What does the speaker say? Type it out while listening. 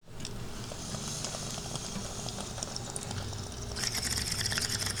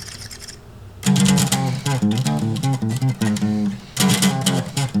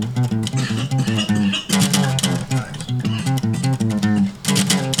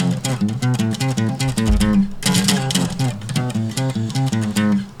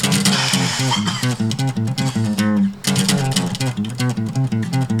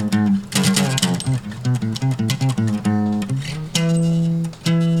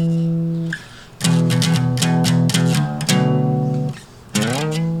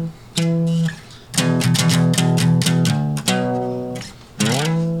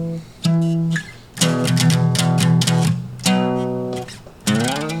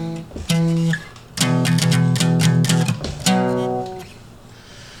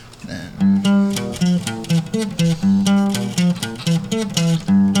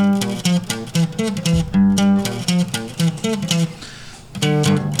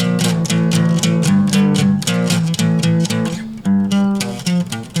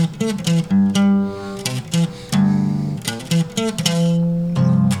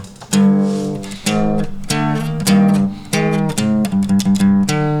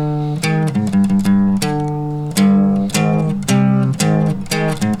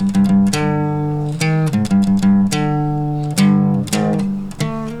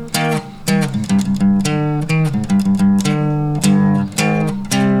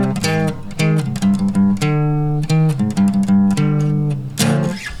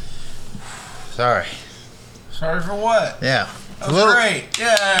Yeah. That was great.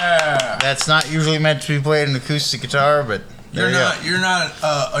 Yeah. That's not usually meant to be played an acoustic guitar, but You're not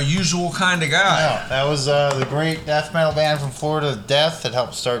a usual kind of guy. No, that was the great death metal band from Florida, Death, that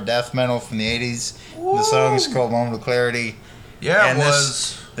helped start death metal from the 80s. The song is called Moment of Clarity. Yeah, and it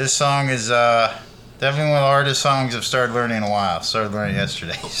was. This song is definitely one of the hardest songs I've started learning in a while. Started learning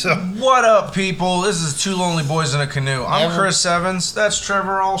yesterday. So what up, people? This is Two Lonely Boys in a Canoe. I'm Chris Evans. That's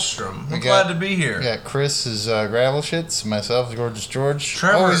Trevor Alstrom. I'm glad to be here. Yeah, Chris is Gravel Shits. Myself is Gorgeous George.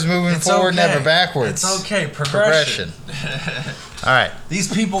 Trevor, always moving forward, never backwards. It's okay. Progression. All right.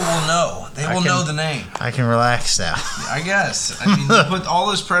 These people will know. They will know the name. I can relax now. I guess. I mean, you put all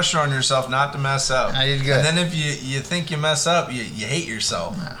this pressure on yourself not to mess up. I did good. And then if you think you mess up, you hate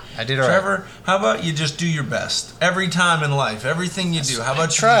yourself. I did all right. Trevor, how about you just do your best? Every time in life, everything you do, how about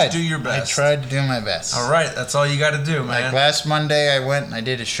you just do your best? I tried to do my best. All right. That's all you got to do, man. Like last Monday, I went and I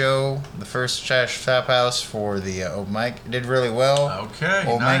did a show, the first Trash Tap House for the open mic. I did really well. Okay,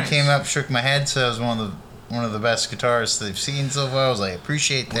 Old man came up, shook my head, said I was one of the best guitarists they've seen so far. I was like,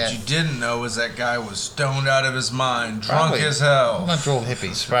 appreciate that. What you didn't know is that guy was stoned out of his mind, drunk as hell. A bunch of old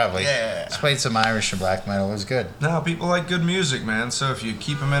hippies, probably. Yeah. Just played some Irish and black metal. It was good. No, people like good music, man. So if you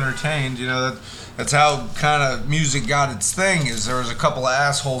keep them entertained, you know, that's how kind of music got its thing. Is there was a couple of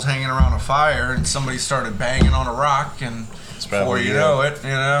assholes hanging around a fire, and somebody started banging on a rock, and before you know it, you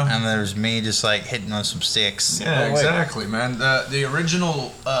know. And there's me just like hitting on some sticks. Yeah, exactly, man. The original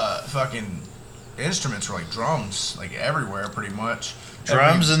fucking instruments were like drums, like everywhere, pretty much.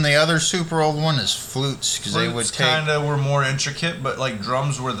 Drums, and the other super old one is flutes, because they would take. Kind of were more intricate, but like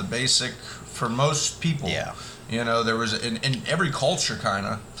drums were the basic for most people. Yeah. You know, there was in every culture, kind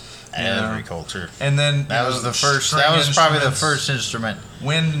of. Every culture. And then that was the first. That was probably the first instrument.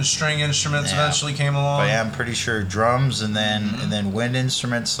 Wind and string instruments eventually came along. But yeah, I'm pretty sure drums, and then wind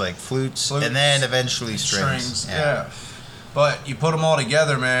instruments like flutes, and then eventually strings. Yeah. But you put them all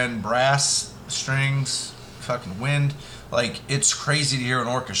together, man. Brass, strings, fucking wind. Like, it's crazy to hear an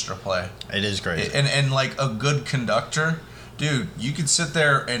orchestra play. It is crazy. And like a good conductor. Dude, you could sit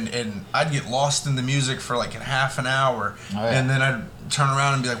there and I'd get lost in the music for like a half an hour. Oh, yeah. And then I'd turn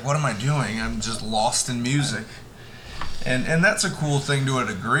around and be like, what am I doing? I'm just lost in music. And that's a cool thing to a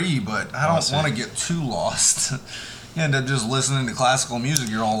degree, but I don't want to get too lost. You end up just listening to classical music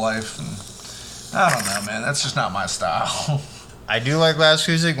your whole life. And I don't know, man. That's just not my style. I do like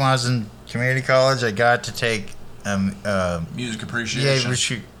classical music. When I was in community college, I got to take music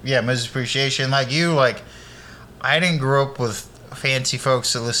appreciation. Yeah, music appreciation. Like you, like I didn't grow up with fancy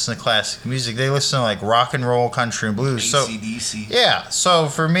folks that listen to classic music. They listen to like rock and roll, country, and blues. AC/DC. So yeah, so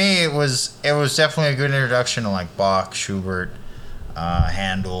for me, it was definitely a good introduction to like Bach, Schubert,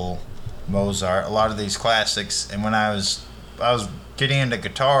 Handel, Mozart, a lot of these classics. And when I was getting into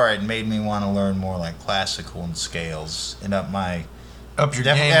guitar, it made me want to learn more like classical and scales and up your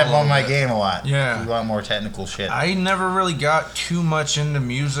game a lot. Yeah. Do a lot more technical shit. I never really got too much into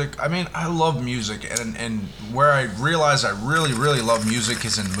music. I mean, I love music, and where I realize I really, really love music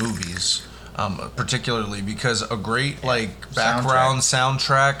is in movies. Particularly because a great background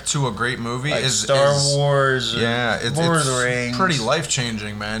soundtrack to a great movie like Star Wars. It's Lord of the Rings. Pretty life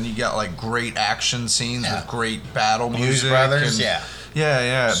changing, man. You got like great action scenes with great battle Blues music. Brothers, yeah.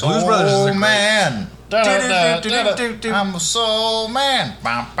 Soul Blues Brothers is a man. I'm a soul man.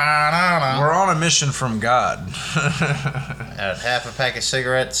 We're on a mission from God. Had half a pack of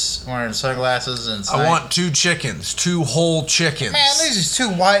cigarettes, wearing sunglasses, and I want 2 chickens, 2 whole chickens. Man, these is 2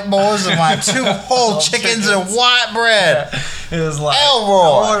 white boys and my 2 whole chickens and white bread. It was like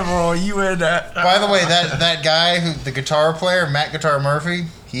Elroy, you in that. By the way, that guy the guitar player, Matt Guitar Murphy,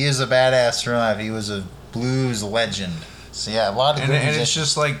 he is a badass in real life. He was a blues legend. So yeah, a lot of good and it's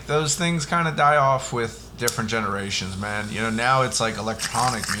just like those things kind of die off with different generations, man. You know, now it's like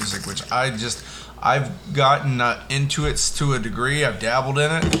electronic music, which I've gotten into it to a degree. I've dabbled in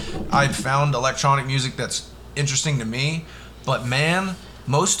it. I've found electronic music that's interesting to me, but man,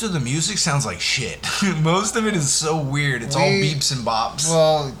 most of the music sounds like shit. Most of it is so weird. It's all beeps and bops.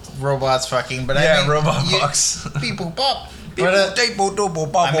 Well, robots fucking, but robot box. People pop. But,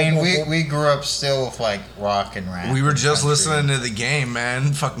 I mean, we grew up still with like rock and rap. We were just listening to The Game,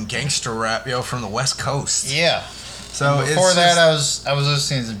 man. Fucking gangster rap, from the West Coast. Yeah. So before that, I was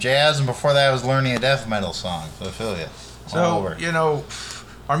listening to jazz, and before that, I was learning a death metal song. So I feel you. So you know,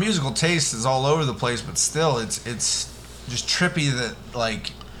 our musical taste is all over the place, but still, it's just trippy that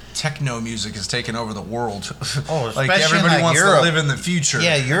like techno music has taken over the world. Oh, like everybody wants to live in the future.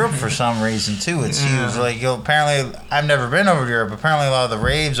 Yeah, Europe for some reason too. It's huge. Like apparently, I've never been over to Europe. Apparently, a lot of the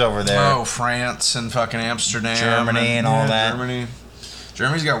raves over there. Oh, France and fucking Amsterdam, Germany, and all that.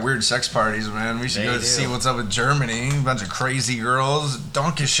 Germany's got weird sex parties, man. We should They go do. see what's up with Germany. A bunch of crazy girls.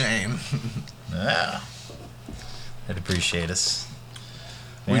 Donkey shame. Yeah. They'd appreciate us.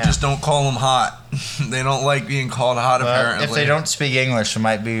 We Yeah. just don't call them hot. They don't like being called hot, Well, apparently. if they don't speak English, it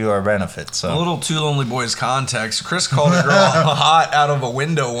might be to our benefit. A So little Two Lonely Boys context. Chris called a girl hot out of a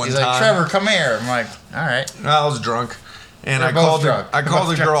window one he's time. like, Trevor, come here. I'm like, all right. I was drunk. And They're I both called drunk. I They're called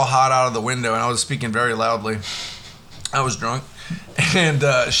both the girl hot out of the window, and I was speaking very loudly. I was drunk. And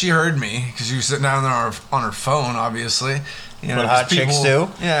she heard me because she was sitting down there on her phone, obviously. You know, What hot 'cause chicks do?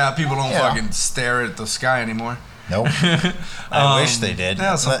 Yeah, people don't Yeah. fucking stare at the sky anymore. Nope. I wish they did.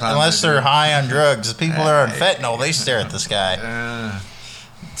 yeah, sometimes Unless they do. they're high on drugs. The people that are on fentanyl, they stare at the sky.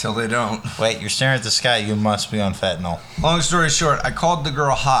 Till they don't. Wait, you're staring at the sky. You must be on fentanyl. Long story short, I called the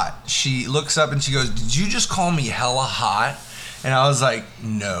girl hot. She looks up and she goes, "Did you just call me hella hot?" And I was like,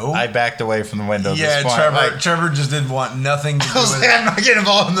 "No." I backed away from the window. At yeah, this point. Trevor. Like, Trevor just didn't want nothing to do I was with like, it. I'm not getting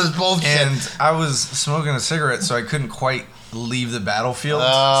involved in this bullshit. And I was smoking a cigarette, so I couldn't quite leave the battlefield, so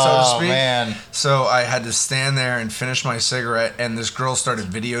to Oh, speak. man. So I had to stand there and finish my cigarette, and this girl started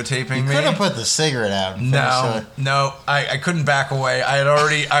videotaping You me. could have put the cigarette out. And No, I couldn't back away. I had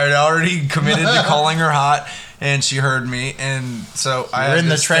already committed to calling her hot, and she heard me, and so I You're had in to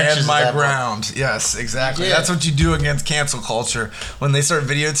the trenches stand at my that point. ground. Yes, exactly. Yeah. That's what you do against cancel culture. When they start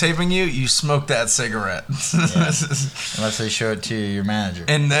videotaping you, you smoke that cigarette. Unless they show it to your manager.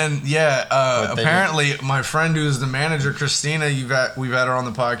 And then, But they apparently, my friend who's the manager, Christina, we've had her on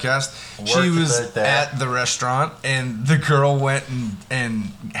the podcast. She Worked was about that. at the restaurant, and the girl went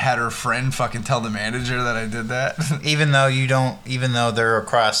and had her friend fucking tell the manager that I did that. Even though they're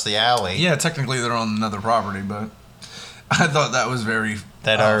across the alley. Yeah, technically they're on another property, but I thought that was very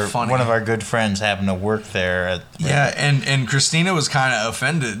funny. One of our good friends happened to work there at Yeah, and Christina was kind of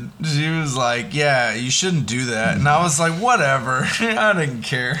offended. She was like, "Yeah, you shouldn't do that." And I was like, "Whatever, I didn't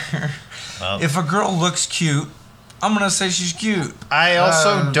care. Well, If a girl looks cute, I'm gonna say she's cute." I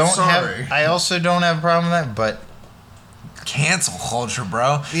also don't sorry. have a problem with that, but Cancel culture,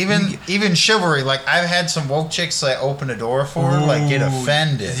 bro. even chivalry, like I've had some woke chicks that open a door for her, like get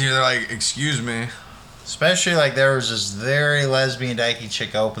offended. They're like, "Excuse me." Especially like there was this very lesbian dykey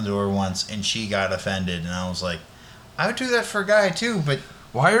chick opened the door once and she got offended, and I was like, I would do that for a guy too, but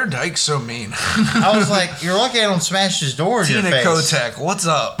Why are dykes so mean? I was like, you're lucky I don't smash his door in your Tina face. Kotek, what's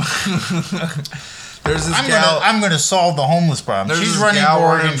up? There's this I'm gonna solve the homeless problem. There's She's this running gal for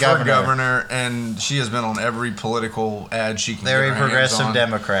running Oregon for governor. governor, and she has been on every political ad she can. Very get her hands progressive on.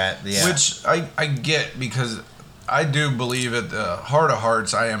 Democrat. Yeah. Which I get, because I do believe at the heart of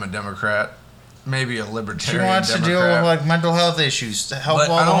hearts I am a Democrat, maybe a she libertarian wants Democrat. to deal with like mental health issues to help But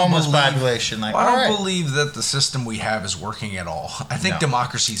all I the don't homeless believe- population. Like, I all don't right. believe that the system we have is working at all. I think No.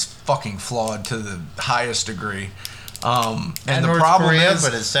 democracy's fucking flawed to the highest degree. And And the North problem Korea, is,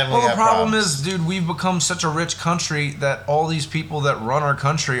 but it's definitely the got problem problems. is, dude, we've become such a rich country that all these people that run our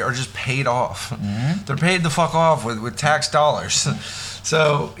country are just paid off. Mm-hmm. They're paid the fuck off with tax dollars.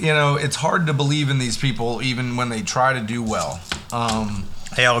 So, you know, it's hard to believe in these people even when they try to do well.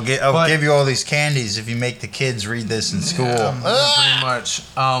 Hey, I'll But- give you all these candies if you make the kids read this in school. Yeah, pretty much.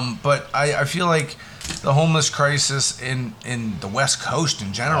 But I feel like the homeless crisis in the West Coast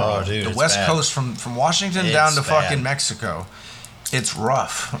in general, Oh, dude, the it's West bad. Coast from Washington It's down to bad. fucking Mexico, it's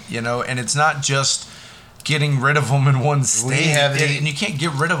rough, you know. And it's not just getting rid of them in one state. have the- And you can't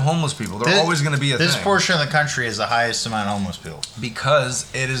get rid of homeless people. They're always going to be a This thing. portion of the country is the highest amount of homeless people. Because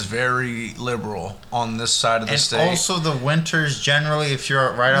it is very liberal on this side of the And state. also the winters generally, if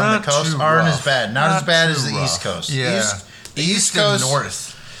you're right on Not the coast, too aren't rough. as bad. Not as bad as too the rough. East Coast. Yeah. The East and Coast. north.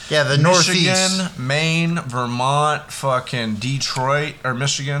 Yeah, the Michigan, Northeast. Maine, Vermont, fucking Detroit, or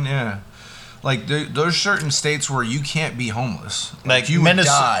Michigan, yeah. Like, there's certain states where you can't be homeless. Like you would Minnesota,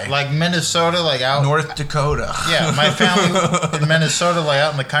 die. like Minnesota, like out. North Dakota. Yeah, my family in Minnesota, like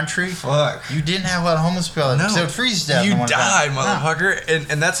out in the country. Fuck. You didn't have a lot of homeless people. No. They would freeze to death. You in one die, time. motherfucker.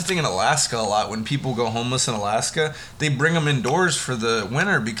 And that's the thing in Alaska a lot. When people go homeless in Alaska, they bring them indoors for the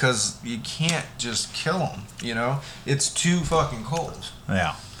winter because you can't just kill them, you know? It's too fucking cold.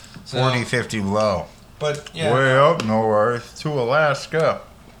 Yeah. So- 40, 50 below. But, yeah. Way up north to Alaska.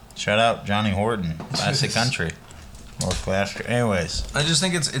 Shout out Johnny Horton, classic country, North Alaska. Anyways, I just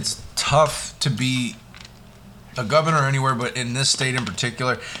think it's tough to be a governor anywhere, but in this state in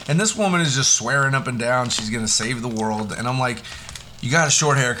particular. And this woman is just swearing up and down she's gonna save the world, and I'm like, you got a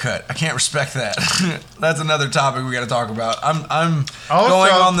short haircut. I can't respect that. That's another topic we got to talk about. I'm Also-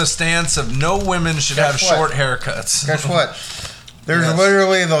 going on the stance of no women should have Guess what? short haircuts. guess what? There's Yes.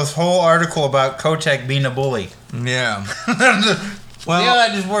 literally this whole article about Kotek being a bully. Yeah. Well, Well, yeah,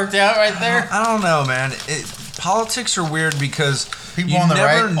 that just worked out right there. I don't know, man. Politics are weird because people on the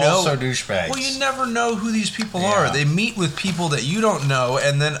right also douchebags. Well, you never know who these people Yeah. are. They meet with people that you don't know,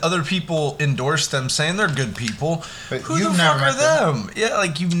 and then other people endorse them, saying they're good people. But Who you've the never fuck are met them? Yeah,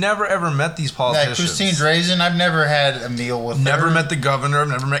 like you've never ever met these politicians. Christine Drazan, I've never had a meal with Never her. met the governor. I've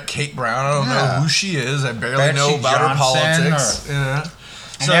never met Kate Brown. I don't know Yeah. who she is. I barely Betsy know about her Johnson politics. Yeah.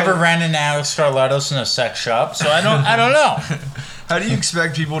 I never ran into Alex Carlatos in a sex shop, so I don't know. How do you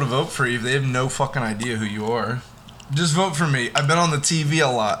expect people to vote for you if they have no fucking idea who you are? Just vote for me. I've been on the TV a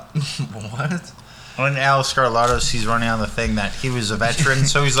lot. What? When Alex Carlatos, he's running on the thing that he was a veteran,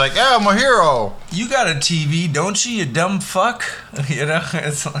 so he's like, "Yeah, I'm a hero." You got a TV, don't you, you dumb fuck? You know,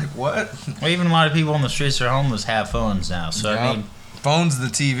 it's like, what? Well, even a lot of people on the streets are homeless have phones now, so I mean, phone's the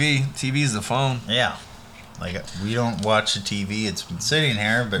TV. TV's the phone. yeah. Like, we don't watch the TV. It's been sitting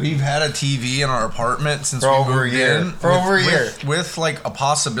here, but We've had a TV in our apartment since For we over a moved year. in. For over a year. With like a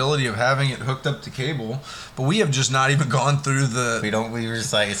possibility of having it hooked up to cable, but we have just not even gone through the. we were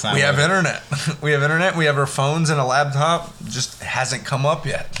just like, it's not. We have working. internet. We have internet. We have our phones and a laptop. Just hasn't come up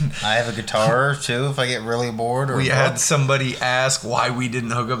yet. I have a guitar too if I get really bored. Or We a had book. somebody ask why we didn't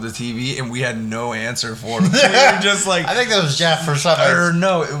hook up the TV, and we had no answer for it. They were just like, I think that was Jeff or something. or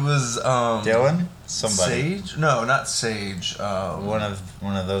no, it was Dylan, somebody, Sage. No, not Sage. one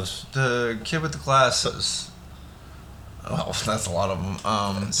of those. The kid with the glasses. Oh, that's a lot of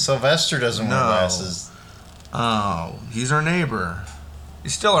them. Sylvester doesn't wear No. glasses. Oh, he's our neighbor.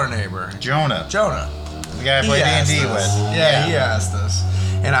 He's still our neighbor. Jonah, Jonah. the guy I He played asked D&D us. with. Yeah, he asked us.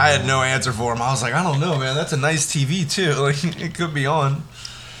 And I had no answer for him. I was like, I don't know, man. That's a nice TV, too. Like, it could be on.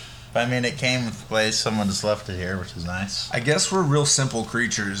 I mean, it came with the place. Someone just left it here, which is nice. I guess we're real simple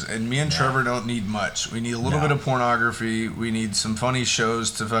creatures, and me and Trevor don't need much. We need a little No. bit of pornography. We need some funny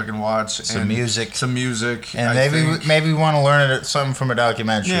shows to fucking watch. Some music. Some music. And I think. maybe we want to learn something from a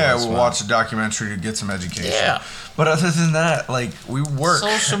documentary. Yeah, as we'll well. watch a documentary to get some education. Yeah. But other than that, like, we work.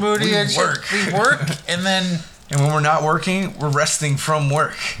 Social media. We work. We work, and then And when we're not working, we're resting from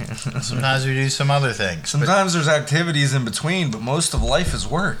work. sometimes we do some other things. Sometimes there's activities in between, but most of life is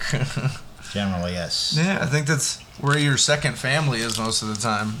work. Generally, yes. Yeah, I think that's where your second family is most of the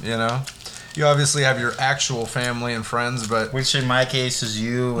time, you know? You obviously have your actual family and friends, but... Which in my case is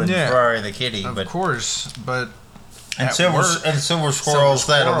you and Yeah. Ferrari the kitty. Of but course, but... and at Silver work, Squirrel's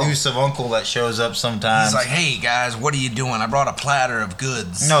that Squirrel. elusive uncle that shows up sometimes. he's like, hey, guys, what are you doing? I brought a platter of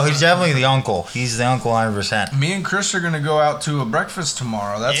goods. No, he's definitely the uncle. He's the uncle 100%. Me and Chris are going to go out to a breakfast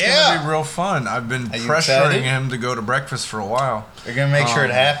tomorrow. That's going Yeah. to be real fun. I've been Are you pressuring excited? him to go to breakfast for a while. You're gonna make sure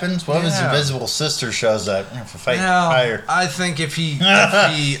it happens. What if his yeah. invisible sister shows up for Now, fire? I think if he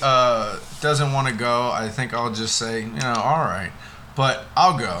doesn't want to go, I think I'll just say, all right. But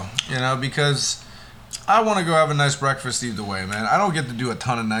I'll go, because I want to go have a nice breakfast either way, man. I don't get to do a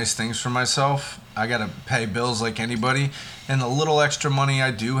ton of nice things for myself. I got to pay bills like anybody. And the little extra money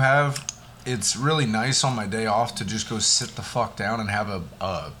I do have, it's really nice on my day off to just go sit the fuck down and have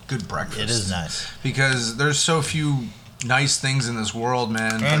a good breakfast. It is nice. Because there's so few nice things in this world,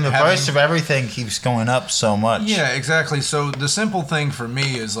 man. And the price of everything keeps going up so much. Yeah, exactly. So the simple thing for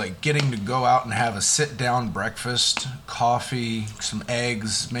me is like getting to go out and have a sit-down breakfast, coffee, some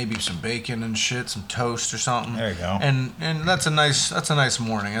eggs, maybe some bacon and shit, some toast or something. There you go. And that's a nice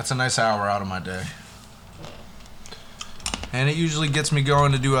morning. That's a nice hour out of my day. And it usually gets me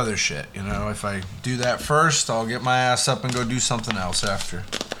going to do other shit. If I do that first, I'll get my ass up and go do something else after.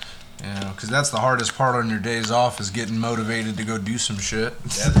 Because that's the hardest part on your days off is getting motivated to go do some shit.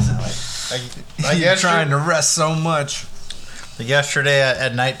 Like You're trying to rest so much. Like yesterday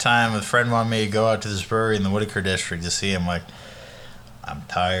at nighttime, a friend wanted me to go out to this brewery in the Whitaker district to see him. Like, I'm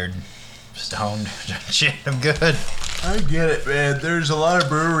tired, stoned, shit, I'm good. I get it, man. There's a lot of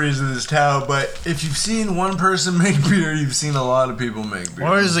breweries in this town, but if you've seen one person make beer, you've seen a lot of people make beer.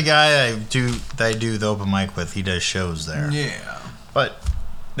 What is the guy I do the open mic with? He does shows there. Yeah. But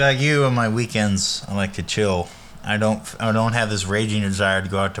like you, on my weekends, I like to chill. I don't have this raging desire to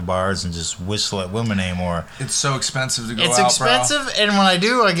go out to bars and just whistle at women anymore. It's so expensive to go It's out, expensive, and when I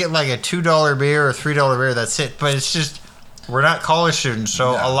do, I get like a $2 beer or $3 beer. That's it. But it's just we're not college students,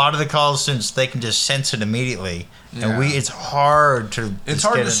 so No. a lot of the college students they can just sense it immediately, Yeah. and it's hard to. It's just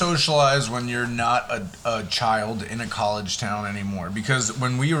hard get to in. socialize when you're not a child in a college town anymore. Because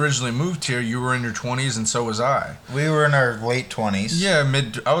when we originally moved here, you were in your 20s, and so was I. We were in our late 20s. Yeah,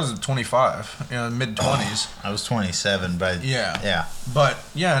 I was 25, mid 20s. I was 27, but Yeah. But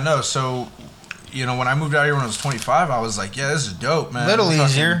yeah, no. So, when I moved out here when I was 25, I was like, yeah, this is dope, man. Little Fucking-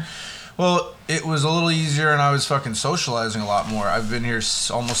 easier. Well, it was a little easier, and I was fucking socializing a lot more. I've been here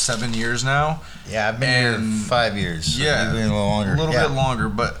almost 7 years now. Yeah, I've been And- here 5 years. So Yeah, you've been a little longer. A little Yeah. bit longer,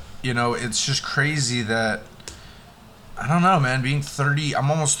 but it's just crazy that I don't know, man. Being 30,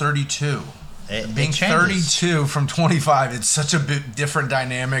 I'm almost 32. Being changes. 32 from 25, it's such a bit different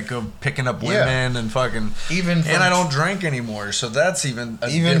dynamic of picking up women and fucking. And I don't drink anymore, so that's even a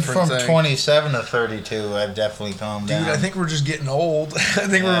different thing. From 27 to 32, I've definitely calmed down. Dude, I think we're just getting old. I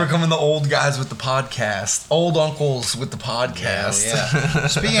think we're becoming the old guys with the podcast. Old uncles with the podcast. Yeah.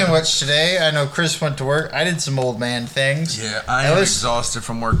 Speaking of which, today, I know Chris went to work. I did some old man things. Yeah, I am exhausted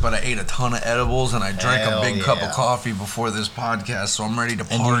from work, but I ate a ton of edibles, and I drank a big cup of coffee before this podcast, so I'm ready to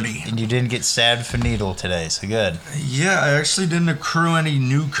party. And you didn't get sad for needle today, so good. Yeah, I actually didn't accrue any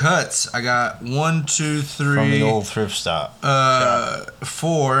new cuts. I got 1, 2, 3 from the old thrift stop.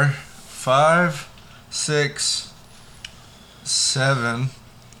 4, 5, 6, 7.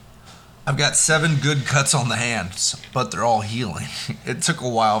 I've got 7 good cuts on the hands, but they're all healing. It took a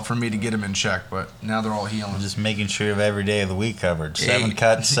while for me to get them in check, but now they're all healing. Just making sure you have every day of the week covered. 7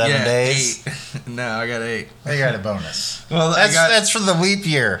 cuts, 7 days. 8. No, I got 8. I got a bonus. Well, that's for the leap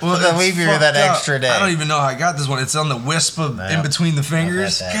year. Well, for the leap year, that extra day. I don't even know how I got this one. It's on the wisp of in between the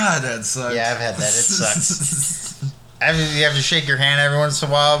fingers. God, that sucks. Yeah, I've had that. It sucks. You have to shake your hand every once in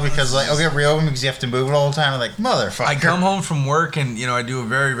a while because, like, it'll get reopened because you have to move it all the time. I'm like, motherfucker. I come home from work and, I do a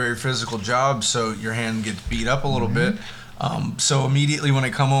very, very physical job, so your hand gets beat up a little bit. So immediately when I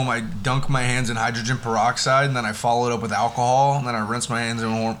come home, I dunk my hands in hydrogen peroxide, and then I follow it up with alcohol, and then I rinse my hands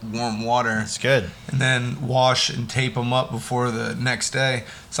in warm water. It's good. And then wash and tape them up before the next day.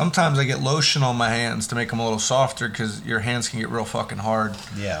 Sometimes I get lotion on my hands to make them a little softer because your hands can get real fucking hard.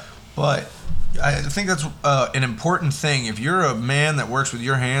 Yeah. But I think that's an important thing. If you're a man that works with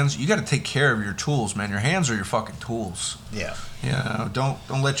your hands, you got to take care of your tools, man. Your hands are your fucking tools. Yeah. Yeah. Don't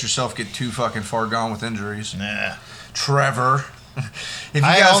let yourself get too fucking far gone with injuries. Nah. Trevor, if you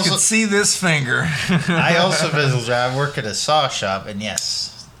guys could see this finger. I also I work at a saw shop, and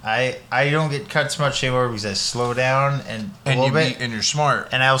yes, I don't get cuts much anymore because I slow down a little bit. And you're smart.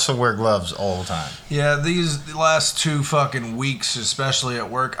 And I also wear gloves all the time. Yeah, these last 2 fucking weeks, especially at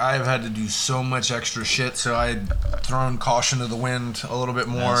work, I've had to do so much extra shit, so I had thrown caution to the wind a little bit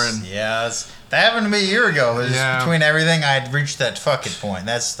more. That happened to me a year ago. Between everything, I'd reached that fucking point.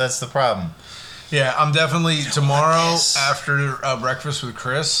 That's the problem. Yeah, I'm definitely tomorrow after breakfast with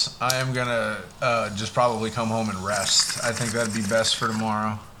Chris. I am gonna just probably come home and rest. I think that'd be best for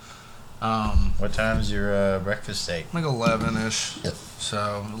tomorrow. What time's your breakfast take? Like 11-ish. Yep.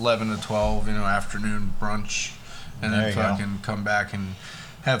 So 11 to 12, afternoon brunch, and then fucking come back and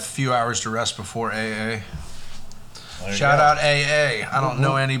have a few hours to rest before AA. Shout out AA. I don't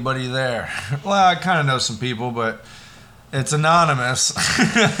know anybody there. Well, I kind of know some people, but it's anonymous.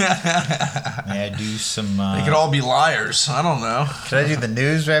 Yeah, do some. They could all be liars. I don't know. Should I do the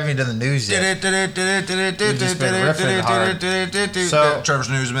news? We haven't even done the news yet. We've just been riffing hard. So, Trevor's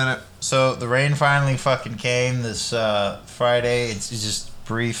News Minute. So the rain finally fucking came this Friday. It's just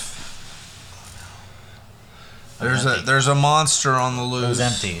brief. There's a monster on the loose.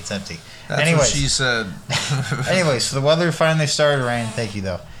 It's empty. That's what she said. Anyway, so the weather finally started to rain. Thank you,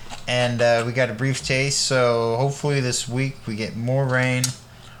 though. And we got a brief taste, so hopefully this week we get more rain.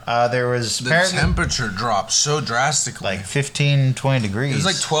 There was the temperature dropped so drastically. Like 15, 20 degrees. It was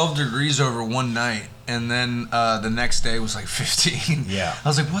like 12 degrees over one night, and then the next day was like 15. Yeah. I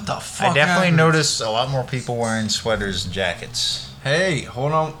was like, what the fuck? I definitely noticed a lot more people wearing sweaters and jackets. Hey,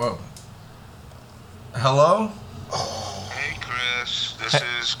 hold on. Oh. Hello? Hey, Chris. This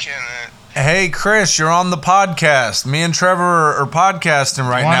is Kenneth. Hey, Chris, you're on the podcast. Me and Trevor are podcasting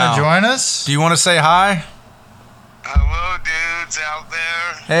right now. You want to join us? Do you want to say hi? Hello, dudes out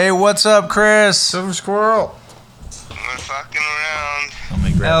there. Hey, what's up, Chris? Silver Squirrel. We're fucking around.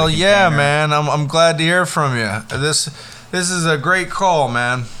 Hell yeah, man. I'm glad to hear from you. This is a great call,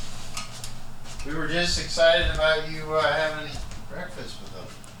 man. We were just excited about you having breakfast with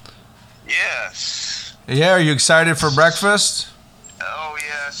us. Yes. Yeah, are you excited for breakfast? Oh,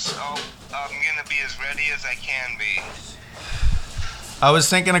 yes. I'm going to be as ready as I can be. I was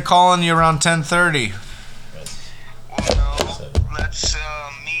thinking of calling you around 10:30. Well, no. Let's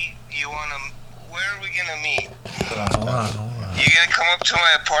meet. Where are we going to meet? Hold on. You going to come up to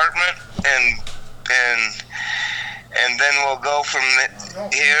my apartment and then we'll go from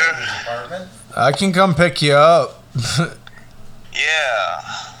here? I can come pick you up. Yeah.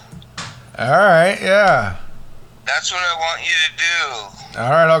 All right, yeah. That's what I want you to do. All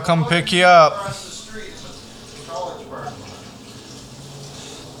right, I'll come pick you up.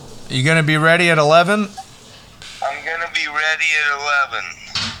 You gonna be ready at 11? I'm gonna be ready at 11.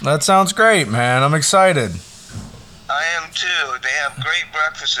 That sounds great, man. I'm excited. I am too. They have great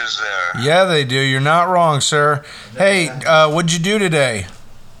breakfasts there. Yeah, they do. You're not wrong, sir. Hey, what'd you do today?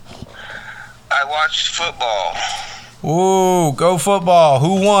 I watched football. Ooh, go football.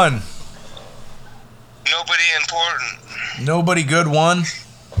 Who won? Nobody important. Nobody good won?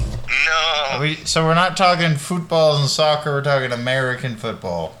 No. So we're not talking football and soccer. We're talking American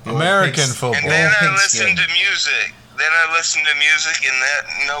football. American football. And then I Pigskin. listened to music. And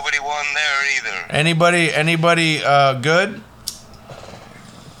that nobody won there either. Anybody good?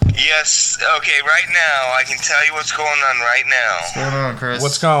 Yes. Okay. Right now, I can tell you what's going on right now. What's going on, Chris?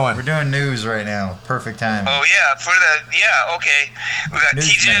 What's going? We're doing news right now. Perfect time. Oh yeah. Okay. We got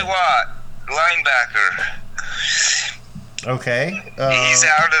T.J. Newsman. Watt, linebacker. Okay. He's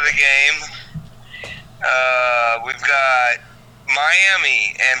out of the game. We've got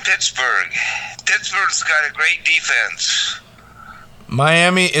Miami and Pittsburgh. Pittsburgh's got a great defense.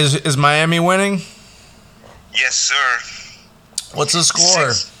 Miami is Miami winning? Yes, sir. What's the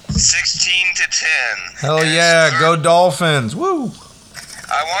score? 16 to 10. Hell And yeah, it's go third- Dolphins. Woo.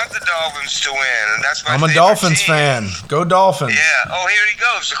 I want the Dolphins to win, and that's my I'm a favorite Dolphins team. fan. Go Dolphins. Yeah. Oh, here he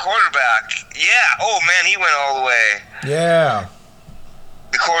goes, the quarterback. Yeah. Oh man, he went all the way. Yeah.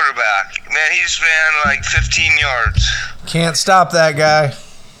 The quarterback. Man, he just ran like 15 yards, Can't stop that guy.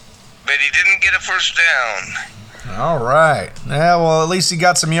 but he didn't get a first down. All right. Yeah, well, at least he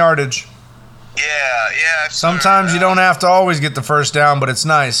got some yardage. Yeah. sir. Sometimes you don't have to always get the first down, but it's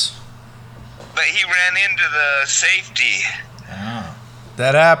nice. But he ran into the safety. Oh.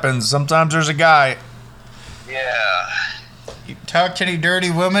 That happens. Sometimes there's a guy. Yeah. You talked to any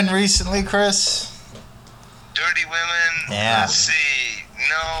dirty women recently, Chris? Dirty women. Yeah. Let's see.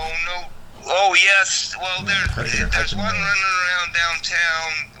 No. Oh yes. Well, there's one running around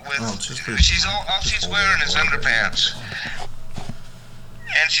downtown with. She's she's wearing is underpants,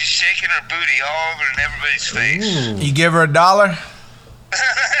 and she's shaking her booty all over in everybody's face. You give her $1?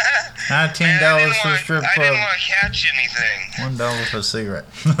 $19 for a strip I didn't club. want to catch anything. $1 for a cigarette.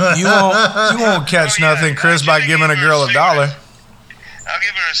 You won't catch Oh, yeah, nothing, Chris, I by should've giving a given her girl a $1. cigarette. I'll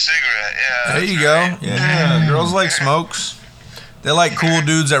give her a cigarette. Yeah. There that's you go. right. Yeah, girls like smokes. They like cool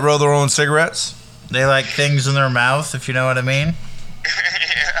dudes that roll their own cigarettes. They like things in their mouth, if you know what I mean.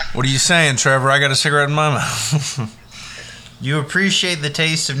 Yeah. What are you saying, Trevor? I got a cigarette in my mouth. You appreciate the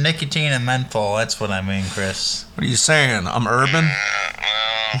taste of nicotine and menthol. That's what I mean, Chris. What are you saying? I'm urban?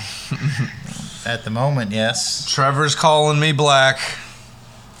 Well, At the moment, yes. Trevor's calling me black.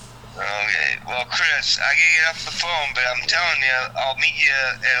 okay. Well, Chris, I gotta get off the phone, but I'm telling you, I'll meet you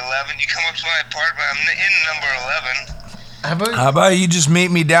at 11. You come up to my apartment. I'm in number 11. How about How about you just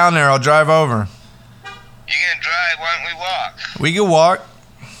meet me down there? I'll drive over. You gonna drive? Why don't we walk? We can walk.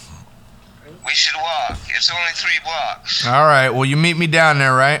 We should walk. It's only 3 blocks. All right. Well, you meet me down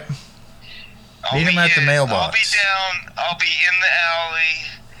there, right? I'll Meet him at the you- mailbox. I'll be in the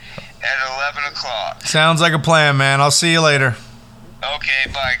alley at 11 o'clock. Sounds like a plan, man. I'll see you later.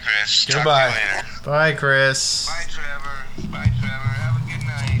 Okay, bye, Chris. Talk Goodbye. to you later. Bye, Chris. Bye, Trevor. Bye, Trevor. Have a good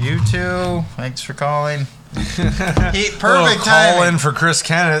night. You too. Thanks for calling. Perfect Perfect call timing. in for Chris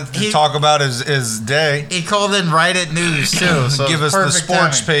Kenneth to He- talk about his day. He called in right at news too. So Give us it's the perfect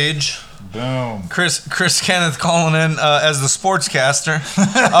sports timing. page. Boom. Chris Kenneth calling in as the sportscaster.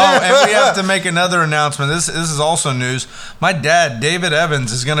 Oh, and we have to make another announcement. This is also news. My dad, David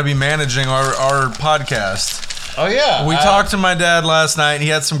Evans, is going to be managing our podcast. Oh yeah. We talked to my dad last night, and he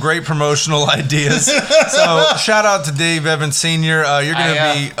had some great promotional ideas. So shout out to Dave Evans Sr. You're going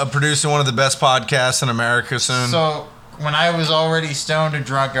to be producing one of the best podcasts in America soon. So when I was already stoned and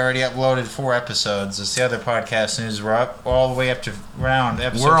drunk, I already uploaded 4 episodes. It's the other podcast news. We're up all the way up to around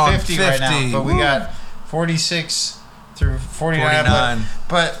episode We're on 50 right 50. now. But we Woo. got 46 through 49. 49.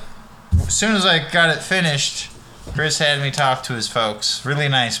 But as soon as I got it finished, Chris had me talk to his folks. Really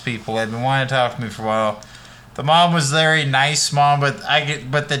nice people. They've been wanting to talk to me for a while. The mom was very nice, mom, but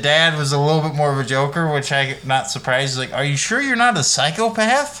the dad was a little bit more of a joker, which I'm not surprised. He's like, "Are you sure you're not a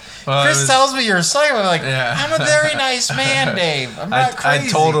psychopath?" Well, Chris tells me you're a psycho. I'm like, Yeah. I'm a very nice man, Dave. I'm not crazy.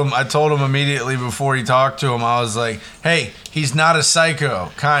 I told him immediately before he talked to him. I was like, "Hey, he's not a psycho,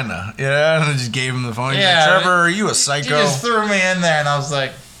 kinda." Yeah, and I just gave him the phone. He's Yeah, like, "Trevor, are you a He psycho?" just threw me in there, and I was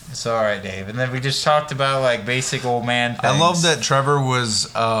like, "It's all right, Dave." And then we just talked about like basic old man things. I love that Trevor was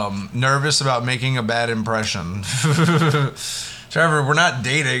nervous about making a bad impression. Trevor, we're not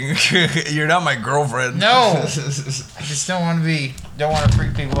dating. You're not my girlfriend. No. I just don't want to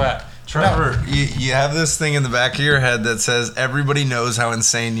freak people out. Trevor, you have this thing in the back of your head that says everybody knows how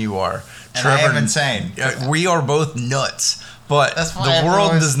insane you are. And Trevor, I am insane. We are both nuts, but That's why I the world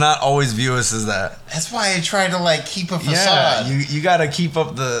always- does not always view us as that. That's why I try to like keep a Yeah, facade. you got to keep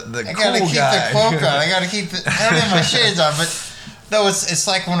up the I cool gotta keep guy. the cloak on. I gotta keep the. I don't have my shades on, but no, it's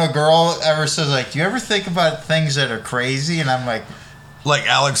like when a girl ever says like, "Do you ever think about things that are crazy?" And I'm like, Like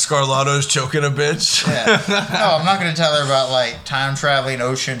Alex Scarlato's choking a bitch. Yeah. No, I'm not going to tell her about like time traveling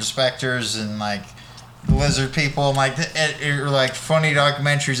ocean inspectors and like lizard people and like or like funny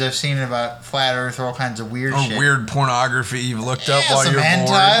documentaries I've seen about flat Earth or all kinds of weird shit. Weird pornography you've looked up while some you're hentai,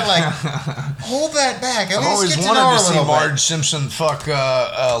 bored. Like, hold that back. I've always wanted to see Marge Simpson fuck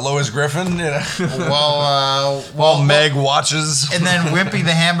Lois Griffin. You know? While Meg watches. And then Wimpy,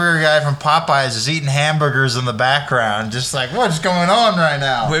 the hamburger guy from Popeyes, is eating hamburgers in the background, just like, what's going on right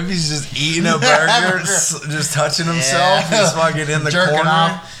now? Wimpy's just eating a burger, just touching himself, just fucking in the jerking corner.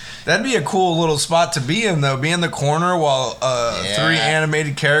 off. That'd be a cool little spot to be in, though. Be in the corner while 3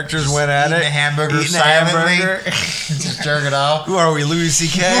 animated characters went at eating it. A hamburger eating silently. a hamburger. Just jerk it off. Who are we, Louis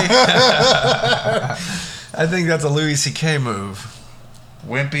C.K.? I think that's a Louis C.K. move.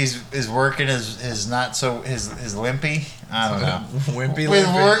 Wimpy is working his not so his limpy. I don't know. Wimpy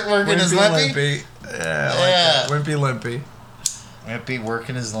working his limpy. Yeah, I like that. Wimpy limpy. Wimpy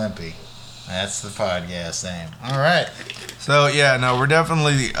working his limpy. That's the podcast name. All right. So, yeah, no, we're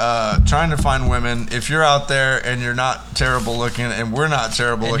definitely trying to find women. If you're out there and you're not terrible looking and we're not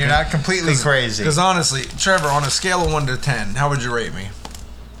terrible looking. You're not completely crazy. Because honestly, Trevor, on a scale of 1 to 10, how would you rate me?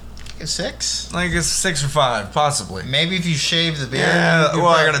 A 6? Like a 6 or 5, possibly. Maybe if you shave the beard. Yeah, well,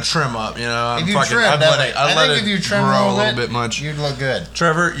 I gotta trim up, you know. If you trim, I think if you trim grow a little bit much, you'd look good.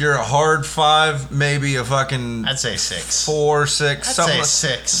 Trevor, you're a hard 5, maybe a fucking. I'd say 6. 4, 6. I'd say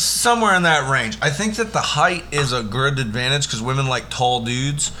 6. Somewhere in that range. I think that the height is a good advantage because women like tall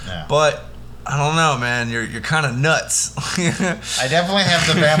dudes. Yeah. But I don't know, man. You're kind of nuts. I definitely have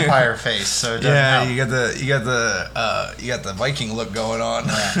the vampire face, so it doesn't help. you got the Viking look going on.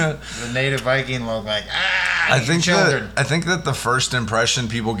 Yeah. The native Viking look like I think that the first impression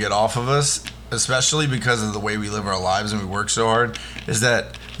people get off of us, especially because of the way we live our lives and we work so hard, is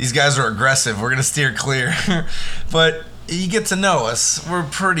that these guys are aggressive. We're gonna steer clear. But you get to know us. We're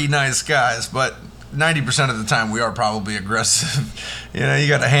pretty nice guys, but 90% of the time we are probably aggressive. You know, you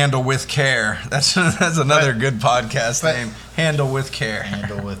got to handle with care. That's another good podcast name. Handle with care.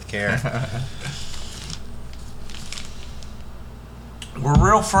 Handle with care. We're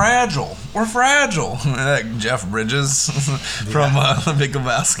real fragile. We're fragile. Like Jeff Bridges from The Big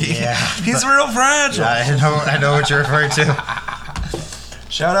Lebowski. Yeah. He's real fragile. Yeah, I know what you're referring to.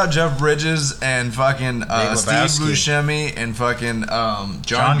 Shout out Jeff Bridges and fucking Steve Buscemi and fucking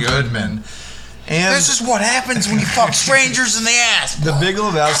John Goodman. And this is what happens when you fuck strangers in the ass. The Big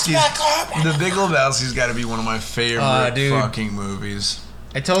Lebowski's got to be one of my favorite fucking movies.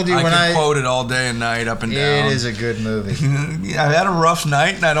 I told you I could quote it all day and night, up and down. It is a good movie. I've had a rough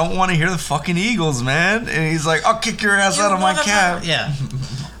night and I don't want to hear the fucking Eagles, man. And he's like, "I'll kick your ass out of my cab." Yeah.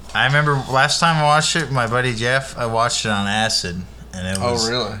 I remember last time I watched it with my buddy Jeff. I watched it on acid. And it was,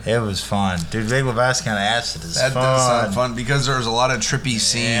 really? It was fun. Dude, Big Lebowski on acid is fun. That does sound fun because there's a lot of trippy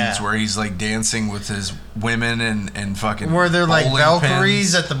scenes where he's like dancing with his women and fucking. Where they're like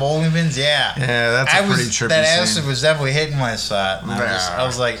Valkyries at the bowling pins. Yeah. Yeah, that's a pretty trippy that scene. Acid was definitely hitting when I saw it. And I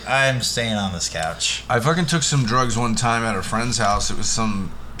was like, I'm staying on this couch. I fucking took some drugs one time at a friend's house. It was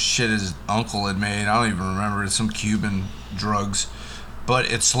some shit his uncle had made. I don't even remember. It's some Cuban drugs.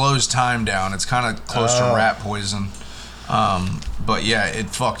 But it slows time down. It's kind of close to rat poison. But yeah,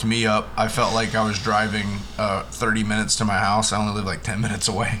 it fucked me up. I felt like I was driving 30 minutes to my house. I only live like 10 minutes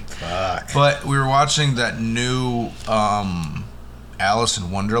away. Fuck. But we were watching that new Alice in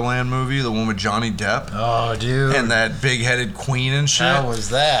Wonderland movie, the one with Johnny Depp. Oh, dude. And that big-headed queen and shit. How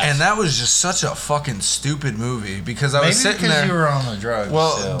was that? And that was just such a fucking stupid movie because I was sitting there. Maybe because you were on the drugs.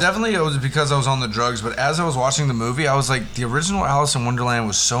 Well, definitely it was because I was on the drugs, but as I was watching the movie, I was like, the original Alice in Wonderland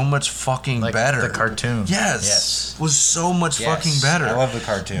was so much fucking better. The cartoon. Yes. Was so much fucking better. I love the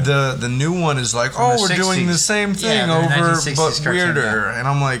cartoon. The new one is like, we're doing the same thing over, but weirder. Cartoon, And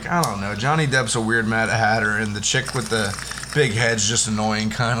I'm like, I don't know. Johnny Depp's a weird Mad Hatter, and the chick with the big head's just annoying,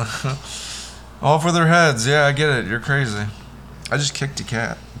 kind of. All for their heads. Yeah, I get it. You're crazy. I just kicked a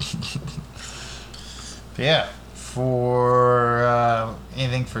cat. Yeah. For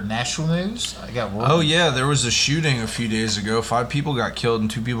anything for national news, I got one. Oh, yeah. There was a shooting a few days ago. 5 people got killed and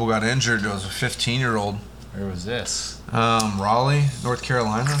 2 people got injured. It was a 15-year-old. Where was this? Raleigh, North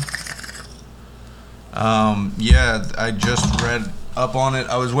Carolina. Yeah, I just read up on it.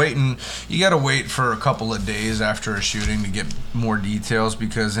 I was waiting. You got to wait for a couple of days after a shooting to get more details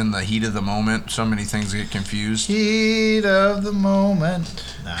because in the heat of the moment, so many things get confused. Heat of the moment.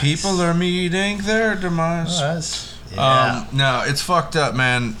 Nice. People are meeting their demise. No, it's fucked up,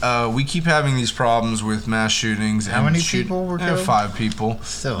 man. We keep having these problems with mass shootings. How many people were killed? 5 people.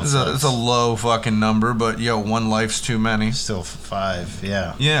 Still, it's a low fucking number, but one life's too many. Still 5,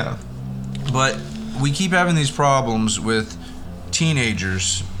 yeah. Yeah, but we keep having these problems with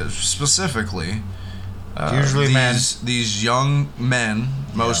teenagers specifically. Usually these young men,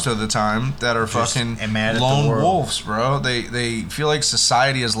 most of the time, that are just fucking mad at lone the world. wolves, bro. They feel like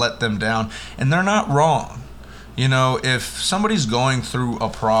society has let them down, and they're not wrong. You know, if somebody's going through a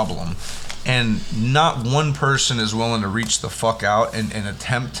problem and not one person is willing to reach the fuck out and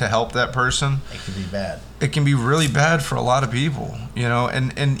attempt to help that person, It could be bad. it can be really bad for a lot of people, you know.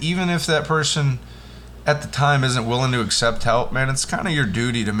 And even if that person at the time isn't willing to accept help, man, it's kind of your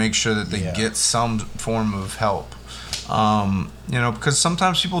duty to make sure that they get some form of help. You know, because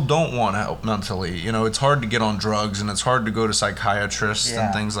sometimes people don't want help mentally. You know, it's hard to get on drugs and it's hard to go to psychiatrists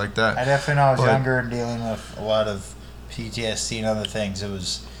and things like that. I definitely know I was younger and dealing with a lot of PTSD and other things. It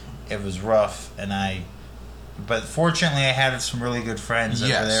was rough, but fortunately I had some really good friends that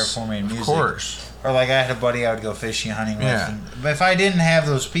were there for me in music. Of course. Or like I had a buddy I would go fishing, hunting with. But if I didn't have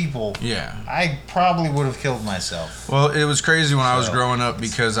those people, I probably would have killed myself. Well, it was crazy when I was growing up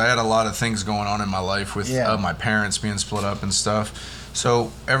because I had a lot of things going on in my life with my parents being split up and stuff.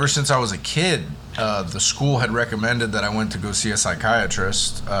 So ever since I was a kid, the school had recommended that I went to go see a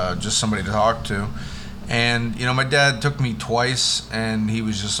psychiatrist, just somebody to talk to. And, you know, my dad took me twice, and he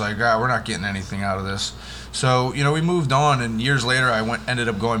was just like, we're not getting anything out of this. So, you know, we moved on, and years later I ended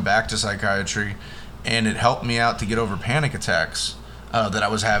up going back to psychiatry, and it helped me out to get over panic attacks that I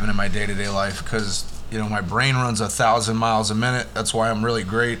was having in my day-to-day life because, you know, my brain runs 1,000 miles a minute. That's why I'm really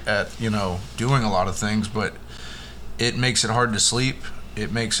great at, you know, doing a lot of things, but it makes it hard to sleep.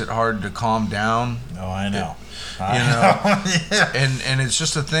 It makes it hard to calm down. Oh, I know. And it's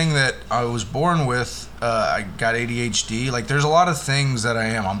just a thing that I was born with. I got ADHD. Like, there's a lot of things that I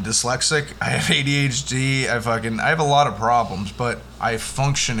am. I'm dyslexic. I have ADHD. I have a lot of problems, but I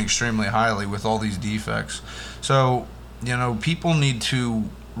function extremely highly with all these defects. So, you know, people need to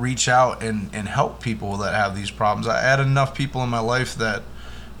reach out and help people that have these problems. I had enough people in my life that,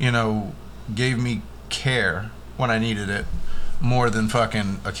 you know, gave me care when I needed it more than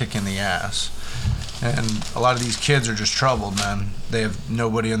fucking a kick in the ass. And a lot of these kids are just troubled, man. They have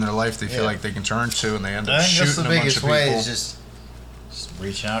nobody in their life they feel like they can turn to, and they end up shooting a bunch of people. I think that's the biggest way is just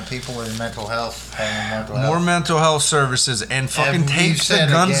reaching out to people with mental health, More mental health services, and fucking take the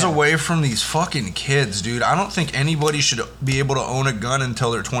guns away from these fucking kids, dude. I don't think anybody should be able to own a gun until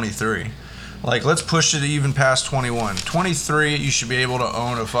they're 23. Like, let's push it even past 21. 23, you should be able to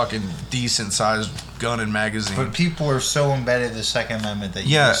own a fucking decent-sized gun and magazine. But people are so embedded in the Second Amendment that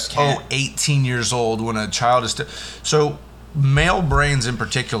you just can't. 18 years old when a child is... So, male brains in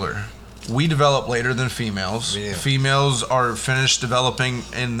particular, we develop later than females. Females are finished developing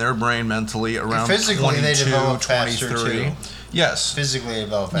in their brain mentally around physically 22, they develop 23. Faster too. Yes. Physically they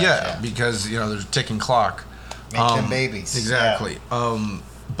develop faster. Yeah, because, you know, there's a ticking clock. Make them babies. Exactly. Yeah.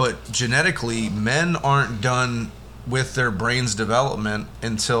 But genetically, men aren't done with their brain's development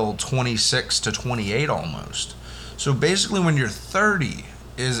until 26 to 28 almost. So basically when you're 30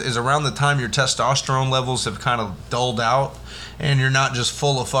 is around the time your testosterone levels have kind of dulled out and you're not just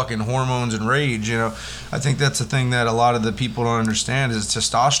full of fucking hormones and rage, you know. I think that's the thing that a lot of the people don't understand is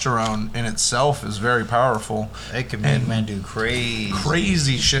testosterone in itself is very powerful. It can make men do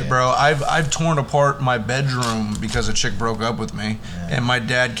crazy shit, bro. I've torn apart my bedroom because a chick broke up with me, and my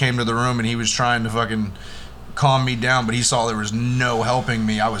dad came to the room and he was trying to fucking calm me down, but he saw there was no helping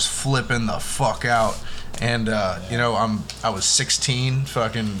me. I was flipping the fuck out. And, you know, I was 16,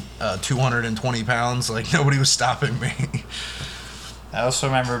 fucking 220 pounds. Like, nobody was stopping me. I also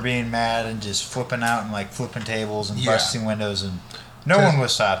remember being mad and just flipping out and, like, flipping tables and busting windows, and no one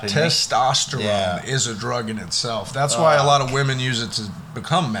was stopping me. Testosterone is a drug in itself. That's why a lot of women use it to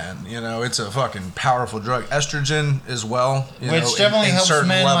become men. You know, it's a fucking powerful drug. Estrogen as well. Which definitely in helps certain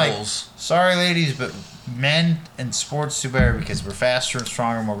men. Levels. Like, sorry, ladies, but men in sports do better because we're faster and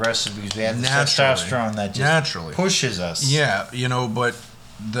stronger, more aggressive because we have the testosterone that just pushes us. Yeah, you know, but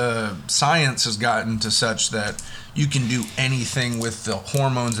the science has gotten to such that you can do anything with the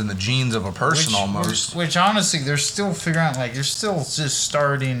hormones and the genes of a person almost. Which honestly, they're still figuring out. Like, they're still just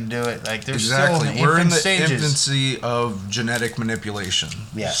starting to do it. Like, they're still in We're in the stages. infancy of genetic manipulation.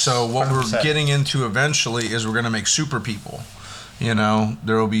 Yes. So what 100%. we're getting into eventually is we're going to make super people. You know,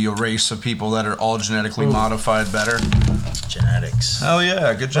 there will be a race of people that are all genetically modified better. Genetics. Hell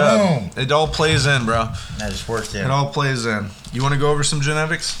yeah, good job. Boom. It all plays in, bro. That just worked in. It all plays in. You want to go over some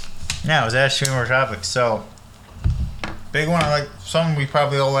genetics? Yeah, I was asking more topics. So, big one, like something we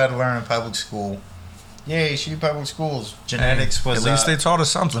probably all had to learn in public school. Yay, shoot public schools. Genetics was... At least they taught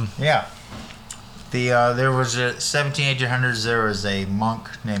us something. Yeah. There was a 1700s, there was a monk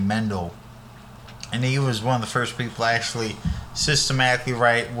named Mendel. And he was one of the first people to actually systematically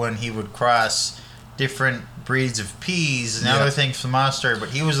write when he would cross different breeds of peas and Yeah. other things from the monastery. But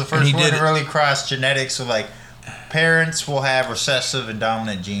he was the first one to really cross genetics. So like, parents will have recessive and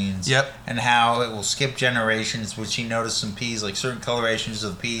dominant genes. Yep. And how it will skip generations, which he noticed some peas, like certain colorations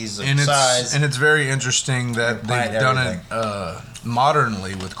of the peas, like and size. it's very interesting that they've done it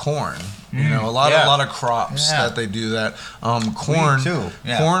modernly with corn. You know, a lot of crops that they do that. Corn Wheat too.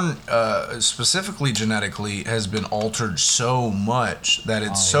 Yeah. Corn, specifically genetically, has been altered so much that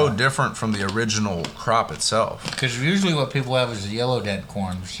it's so different from the original crop itself. Because usually what people have is yellow dent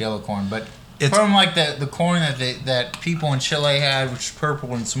corn, which is yellow corn, but It's- from like the corn that people in Chile had, which is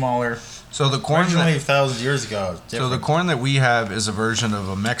purple and smaller. So the corn Originally, 1,000 years ago. So the corn that we have is a version of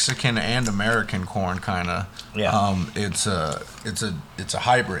a Mexican and American corn, kind of. Yeah. It's a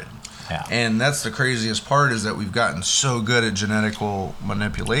hybrid. Yeah. And that's the craziest part, is that we've gotten so good at genetical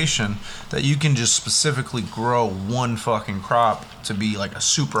manipulation that you can just specifically grow one fucking crop to be like a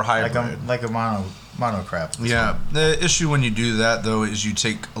super hybrid. like a monocrop. Yeah. The issue when you do that, though, is you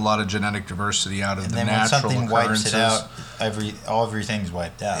take a lot of genetic diversity out of And the then when natural something occurrences. wipes it out, everything's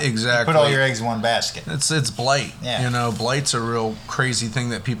wiped out. Exactly. You put all your eggs in one basket. It's blight. Yeah. You know, blight's a real crazy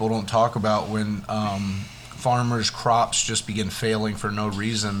thing that people don't talk about when farmers' crops just begin failing for no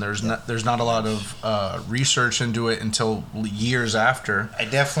reason. There's not a lot of research into it until years after. I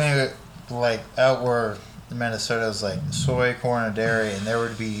definitely like out where Minnesota was like soy, corn, and dairy, and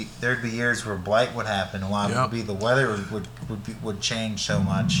there'd be years where blight would happen. A lot of it would be the weather would change so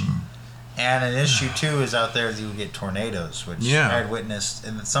much. And an issue too is out there is you would get tornadoes, which I had witnessed,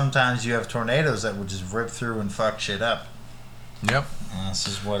 and sometimes you have tornadoes that would just rip through and fuck shit up. Yep. This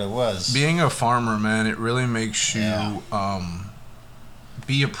is what it was. Being a farmer, man, it really makes you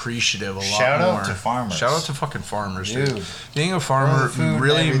be appreciative a lot more. Shout out to farmers. Shout out to fucking farmers, dude. Being a Grow farmer the food and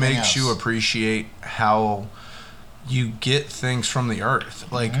really everything makes else. you appreciate how you get things from the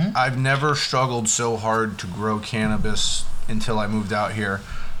earth. Like, I've never struggled so hard to grow cannabis until I moved out here.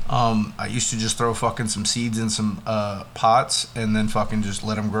 I used to just throw fucking some seeds in some pots and then fucking just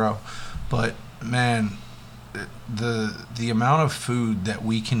let them grow. But, man, the amount of food that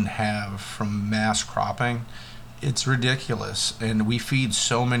we can have from mass cropping, it's ridiculous, and we feed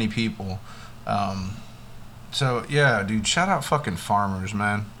so many people. So yeah, dude, shout out fucking farmers,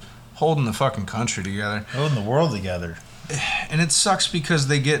 man, holding the fucking country together, Holding the world together. and it sucks because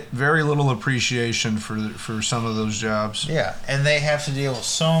they get very little appreciation for some of those jobs. Yeah, and they have to deal with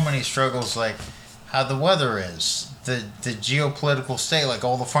so many struggles, like how the weather is, the geopolitical state, like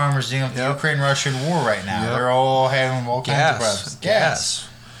all the farmers dealing with the Ukraine-Russian war right now. Yep. They're all having all kinds of problems. Gas.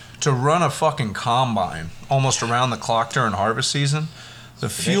 To run a fucking combine almost around the clock during harvest season, the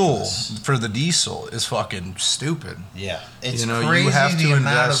fuel for the diesel is fucking stupid. Yeah, it's you crazy have the to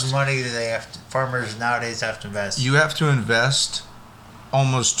amount invest. of money that farmers nowadays have to invest. You have to invest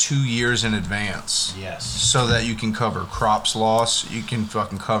almost 2 years in advance. Yes. So that you can cover crops loss, you can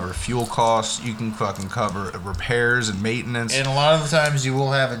fucking cover fuel costs, you can fucking cover repairs and maintenance. And a lot of the times you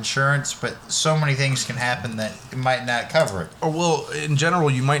will have insurance, but so many things can happen that it might not cover it. Or, well, in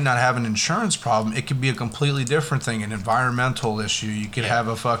general, you might not have an insurance problem. It could be a completely different thing, an environmental issue. You could have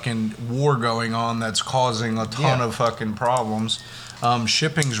a fucking war going on that's causing a ton of fucking problems.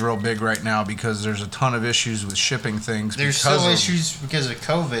 Shipping's real big right now because there's a ton of issues with shipping things. There's still issues because of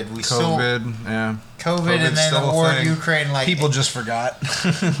COVID. COVID, and then the war in Ukraine. Like people just forgot.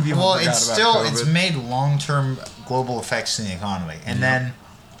 It's made long-term global effects in the economy, and then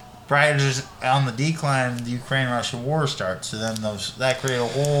right on the decline, the Ukraine-Russia war starts. So then that created a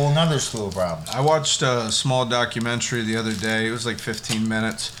whole another slew of problems. I watched a small documentary the other day. It was like 15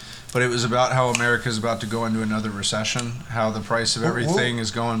 minutes. But it was about how America is about to go into another recession, how the price of everything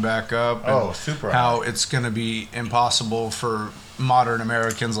is going back up, and super how it's going to be impossible for modern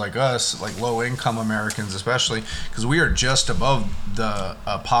Americans like us, like low-income Americans especially, because we are just above the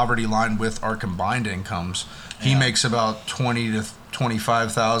poverty line with our combined incomes. He makes about $20,000 to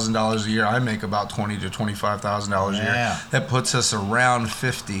 $25,000 a year. I make about $20,000 to $25,000 a year. That puts us around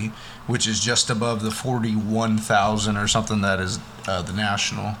 50, which is just above the 41,000 or something that is the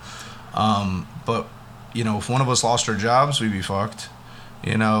national. But if one of us lost our jobs, we'd be fucked.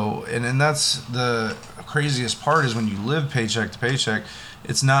 And that's the craziest part, is when you live paycheck to paycheck,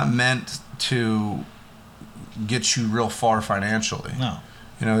 it's not meant to get you real far financially. No.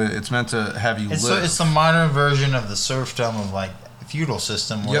 It's meant to have you live. It's the modern version of the serfdom of like feudal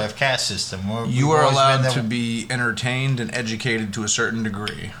system or the caste system. You are allowed to be entertained and educated to a certain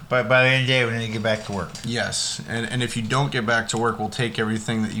degree. But by the end of the day, we need to get back to work. Yes, and if you don't get back to work, we'll take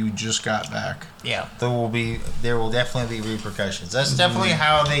everything that you just got back. Yeah, there will definitely be repercussions. That's definitely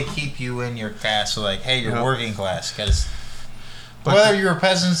how they keep you in your caste. So like, hey, you're working class, because But whether you were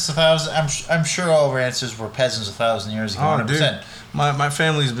peasants 1,000, I'm sure all ranchers were peasants 1,000 years ago. 100%. Dude, my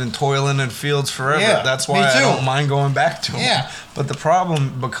family's been toiling in fields forever. Yeah, that's why I don't mind going back to them. Yeah. But the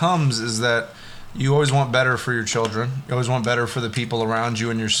problem becomes is that you always want better for your children. You always want better for the people around you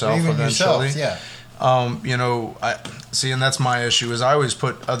and yourself. Even eventually. yourself, yeah. I see, and that's my issue. Is I always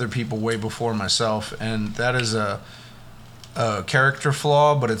put other people way before myself, and that is a character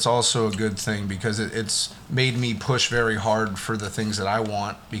flaw, but it's also a good thing because it's made me push very hard for the things that I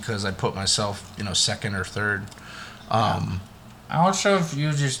want because I put myself, second or third. Also, if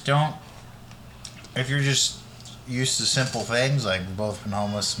you're just used to simple things, like we've both been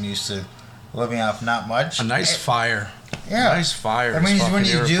homeless and used to living off not much. A nice fire. Yeah. A nice fire. I mean, when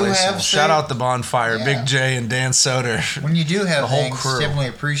you do have... Shout out the Bonfire, Yeah. Big J and Dan Soder. When you do have the whole things, crew. definitely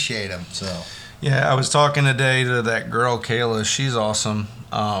appreciate them, so... Yeah, I was talking today to that girl, Kayla. She's awesome.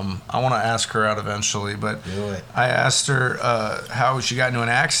 I want to ask her out eventually, but Do it. I asked her how she got into an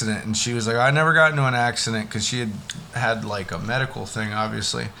accident, and she was like, I never got into an accident because she had like a medical thing,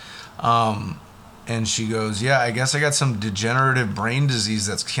 obviously. And she goes, yeah, I guess I got some degenerative brain disease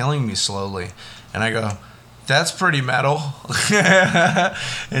that's killing me slowly. And I go, that's pretty metal.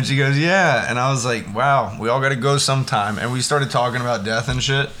 And she goes, yeah. And I was like, wow, we all got to go sometime. And we started talking about death and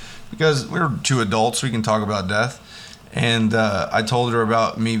shit because we're two adults. We can talk about death. And I told her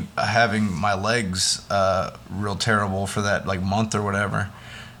about me having my legs real terrible for that like month or whatever.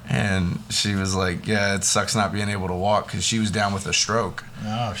 And she was like, yeah, it sucks not being able to walk because she was down with a stroke.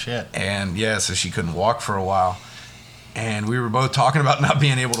 Oh, shit. And yeah, so she couldn't walk for a while. And we were both talking about not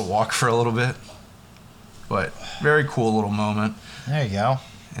being able to walk for a little bit. But very cool little moment. There you go.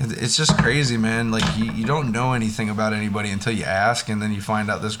 It's just crazy, man. Like, you don't know anything about anybody until you ask, and then you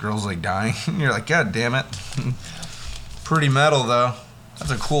find out this girl's like dying. And you're like, God damn it. Pretty metal, though.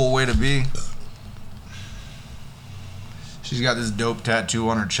 That's a cool way to be. She's got this dope tattoo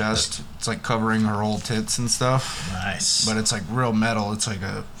on her chest. It's like covering her old tits and stuff. Nice. But it's like real metal. It's like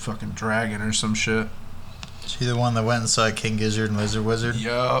a fucking dragon or some shit. She the one that went and saw King Gizzard and Lizard Wizard?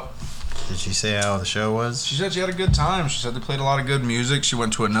 Yup. Did she say how the show was? She said she had a good time. She said they played a lot of good music. She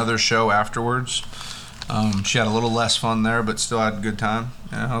went to another show afterwards. She had a little less fun there, but still had a good time.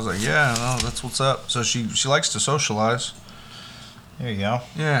 And I was like, yeah, well, that's what's up. So she likes to socialize. There you go.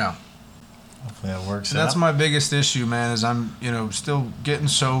 Yeah. Hopefully that works And out. that's my biggest issue, man, is I'm, still getting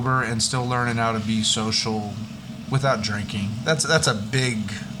sober and still learning how to be social without drinking. That's a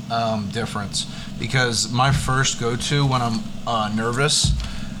big difference because my first go-to when I'm nervous,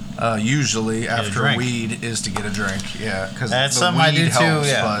 usually after weed, is to get a drink. Yeah, because that's the something I weed do helps,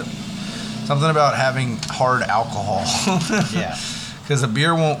 too. Yeah. But something about having hard alcohol. Yeah. Because a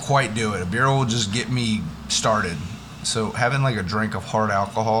beer won't quite do it. A beer will just get me started. So having like a drink of hard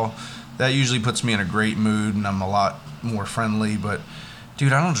alcohol, that usually puts me in a great mood and I'm a lot more friendly. But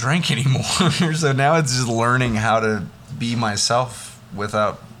dude, I don't drink anymore. So now it's just learning how to be myself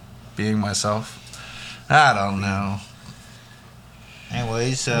without being myself. I don't know.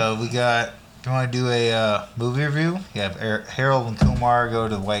 Anyways, we got... Do you want to do a movie review? You have Harold and Kumar go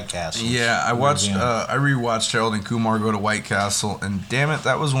to White Castle. Yeah, I rewatched Harold and Kumar Go to White Castle, and damn it,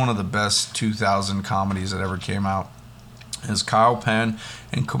 that was one of the best 2000 comedies that ever came out. It's Kyle Penn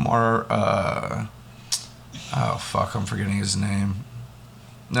and Kumar. Oh fuck, I'm forgetting his name.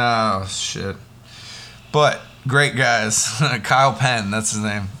 No shit. But great guys. Kyle Penn, that's his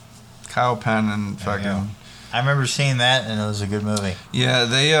name. Kyle Penn and fucking. I remember seeing that, and it was a good movie. Yeah,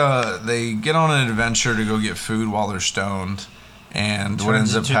 they get on an adventure to go get food while they're stoned, and what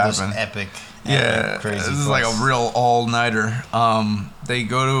ends up happening? Epic, crazy. This is like a real all-nighter. They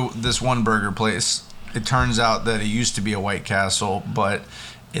go to this one burger place. It turns out that it used to be a White Castle, but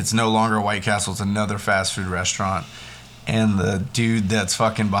it's no longer a White Castle. It's another fast food restaurant. And the dude that's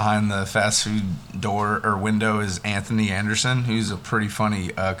fucking behind the fast food door or window is Anthony Anderson, who's a pretty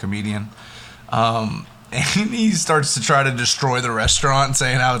funny comedian. And he starts to try to destroy the restaurant,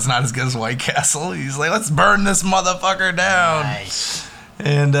 saying how it's not as good as White Castle. He's like, let's burn this motherfucker down. Nice.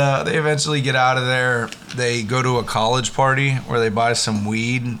 And they eventually get out of there. They go to a college party where they buy some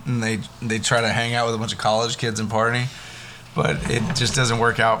weed, and they try to hang out with a bunch of college kids and party. But it just doesn't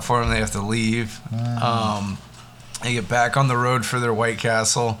work out for them. They have to leave. They get back on the road for their White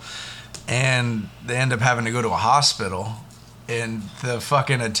Castle, and they end up having to go to a hospital. And the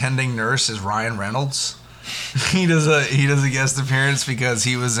fucking attending nurse is Ryan Reynolds. He does a guest appearance because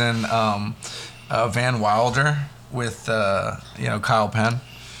he was in Van Wilder with Kyle Penn.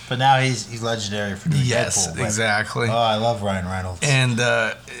 But now he's legendary for doing Deadpool. But, exactly. Oh, I love Ryan Reynolds. And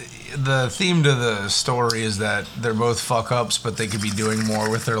the theme to the story is that they're both fuck ups, but they could be doing more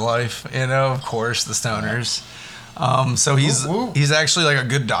with their life. Of course, the stoners. So he's Woo, woo. he's actually like a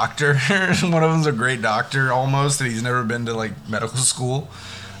good doctor. One of them's a great doctor almost, and he's never been to like medical school.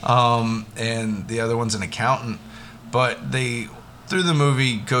 And the other one's an accountant. But they, through the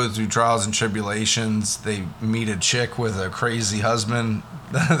movie, go through trials and tribulations. They meet a chick with a crazy husband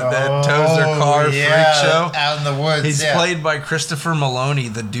that tows their car. Freak show out in the woods. He's played by Christopher Maloney,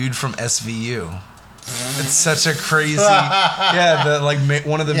 the dude from SVU. It's such a crazy,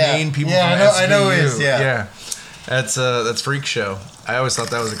 one of the main people from SVU. I know he is. Yeah. That's Freak Show. I always thought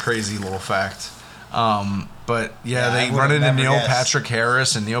that was a crazy little fact. But they run into Neil Patrick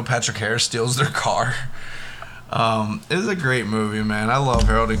Harris, and Neil Patrick Harris steals their car. It's a great movie, man. I love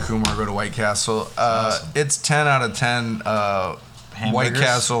Harold and Kumar Go to White Castle. Awesome. It's 10 out of 10 White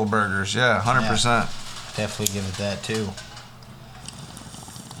Castle burgers. Yeah, 100%. Yeah, definitely give it that too.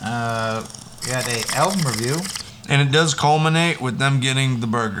 Got a album review. And it does culminate with them getting the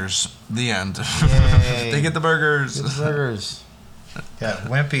burgers. The end. They get the burgers. Get the burgers. Got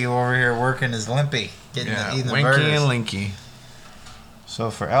Wimpy over here working his Limpy. Eating the Winky burgers. and Linky. So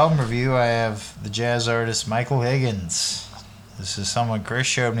for album review, I have the jazz artist Michael Higgins. This is someone Chris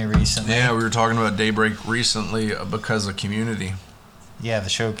showed me recently. Yeah, we were talking about Daybreak recently because of Community. Yeah, the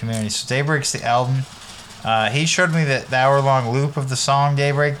show Community. So Daybreak's the album. He showed me the hour-long loop of the song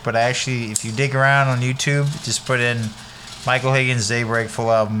Daybreak, but actually, if you dig around on YouTube, just put in Michael Higgins Daybreak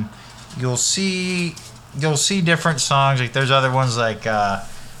full album, you'll see different songs. Like there's other ones like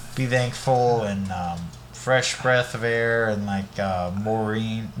Be Thankful and Fresh Breath of Air and like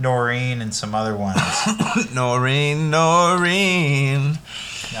Noreen and some other ones. Noreen.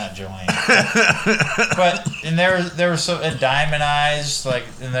 Not Jolene. But and there was some Diamond Eyes, like,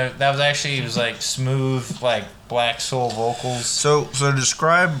 and that was actually, it was like smooth, like black soul vocals. So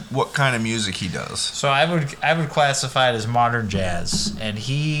describe what kind of music he does. So I would classify it as modern jazz, and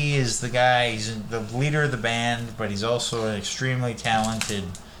he is the guy. He's the leader of the band, but he's also an extremely talented,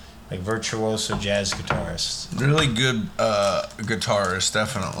 like virtuoso jazz guitarist. Really good guitarist,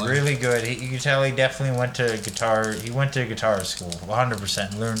 definitely. Really good. You can tell he definitely went to guitar. He went to guitar school,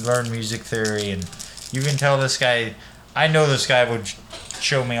 100%. Learned music theory, and you can tell this guy. I know this guy would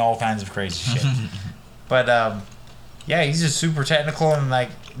show me all kinds of crazy shit. But he's just super technical, and like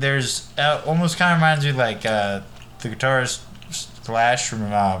there's almost kind of reminds me like the guitarist Slash from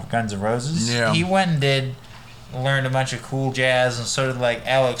Guns N' Roses. Yeah. He went and learned a bunch of cool jazz, and so did like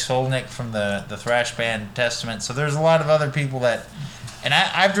Alex Holnick from the thrash band Testament. So there's a lot of other people that, and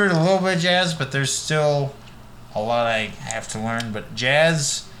I've heard a little bit of jazz, but there's still a lot I have to learn. But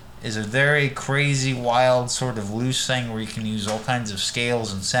jazz is a very crazy, wild, sort of loose thing where you can use all kinds of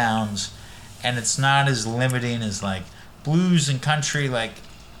scales and sounds, and it's not as limiting as like blues and country. Like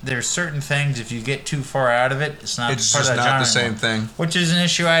there's certain things, if you get too far out of it, it's not It's part just of that not genre the same anymore. thing. Which is an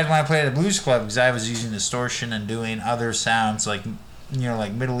issue I had when I played at a blues club, because I was using distortion and doing other sounds like,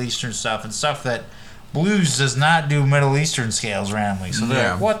 like Middle Eastern stuff and stuff that blues does not do Middle Eastern scales randomly. So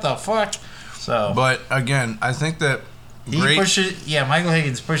they're like, what the fuck? So, but again, I think that Michael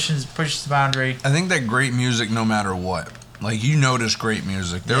Higgins pushes the boundary. I think that great music, no matter what, like you notice great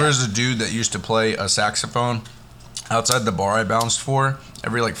music. There was a dude that used to play a saxophone outside the bar I bounced for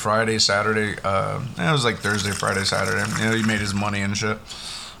every like Friday, Saturday. It was like Thursday, Friday, Saturday. He made his money and shit.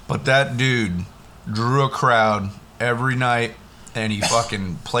 But that dude drew a crowd every night, and he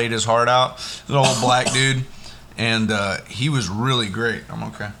fucking played his heart out. An old black dude, and he was really great. I'm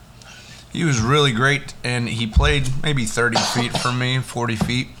okay. He was really great, and he played maybe 30 feet from me, 40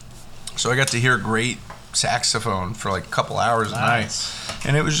 feet. So I got to hear great saxophone for like a couple hours a night,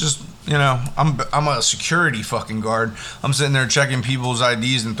 and it was just, I'm a security fucking guard. I'm sitting there checking people's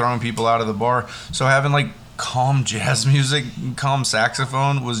IDs and throwing people out of the bar. So having like calm jazz music, calm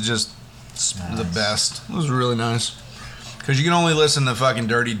saxophone was just the best. It was really nice, because you can only listen to fucking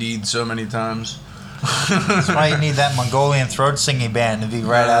Dirty Deeds so many times. That's why you need that Mongolian throat singing band to be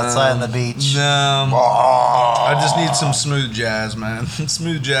right outside on the beach. No, I just need some smooth jazz, man.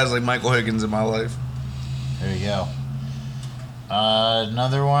 Smooth jazz like Michael Higgins in my life. There you go.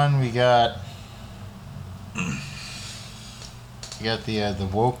 Another one we got. You got the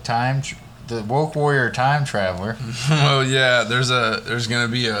woke warrior time traveler. Oh yeah, there's gonna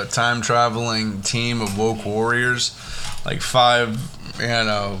be a time traveling team of woke warriors, like 5,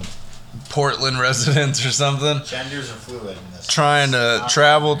 Portland residents or something. Genders are fluid in this. Trying to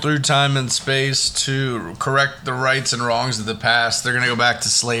travel through time and space to correct the rights and wrongs of the past. They're gonna go back to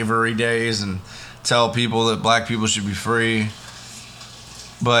slavery days and tell people that black people should be free.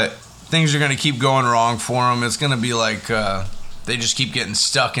 But things are gonna keep going wrong for them. It's gonna be like they just keep getting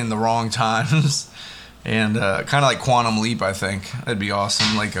stuck in the wrong times. And kind of like Quantum Leap, I think. That'd be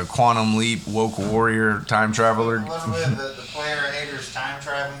awesome. Like a Quantum Leap, woke warrior, time traveler. A little bit of the player haters time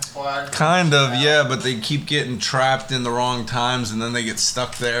traveling squad. Kind of, yeah, but they keep getting trapped in the wrong times, and then they get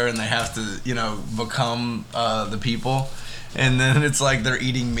stuck there, and they have to, become the people. And then it's like they're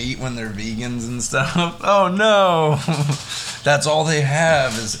eating meat when they're vegans and stuff. Oh no! That's all they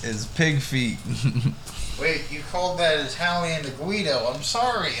have is pig feet. Wait, you called that Italian to Guido. I'm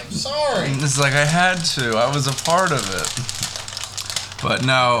sorry. It's like I had to. I was a part of it. But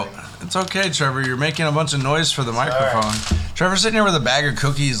no, it's okay, Trevor. You're making a bunch of noise for the microphone. Trevor's sitting here with a bag of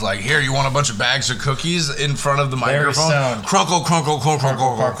cookies. Like, here, you want a bunch of bags of cookies in front of the microphone? Stoned. Crunkle, crunkle, crunkle,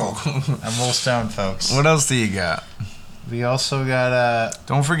 crunkle, crunkle. I'm a little stoned, folks. What else do you got? We also got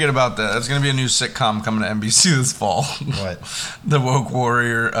Don't forget about that. That's going to be a new sitcom coming to NBC this fall. What? The Woke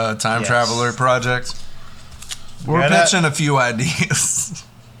Warrior Time Traveler Project. We're pitching a few ideas.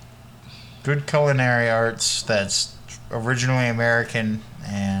 Good culinary arts that's originally American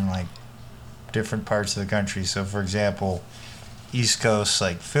and like different parts of the country. So, for example, East Coast,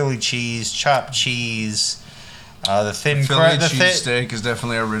 like Philly cheese, chopped cheese, the thin Philly cheesesteak is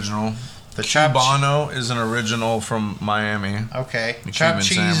definitely original. The Cubano is an original from Miami. Okay. The chopped Cuban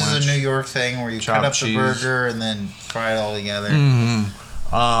cheese sandwich. is a New York thing where you cut up the burger and then fry it all together.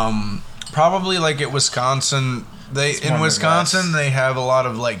 Mm-hmm. Probably like at Wisconsin. In Wisconsin they have a lot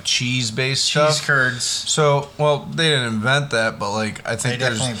of like cheese-based stuff. Cheese curds. So, well, they didn't invent that, but like I think they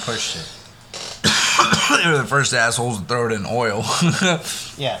definitely pushed it. they were the first assholes to throw it in oil.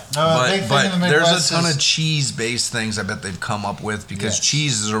 Yeah. No, but there's a ton of cheese-based things I bet they've come up with because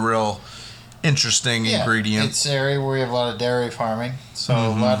cheese is a real interesting ingredient. It's an area where we have a lot of dairy farming, so a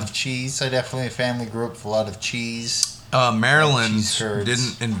lot of cheese. I definitely a family grew up with a lot of cheese. Maryland cheese curds.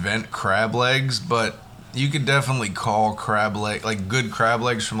 didn't invent crab legs, but you could definitely call crab leg like good crab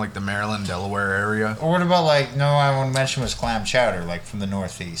legs from like the Maryland, Delaware area. Or what about like I want to mention was clam chowder, like from the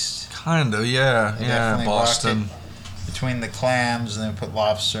Northeast. Kind of, yeah, They Boston. Between the clams and then put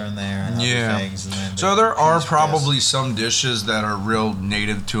lobster in there and other things. And then so there are probably some dishes that are real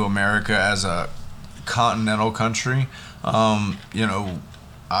native to America as a continental country.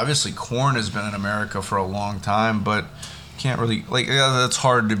 Obviously corn has been in America for a long time, but can't really that's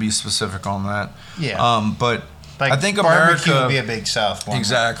hard to be specific on that. Yeah. But like I think barbecue America would be a big South one.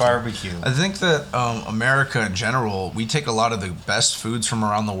 Exactly. Like barbecue. I think that America in general, we take a lot of the best foods from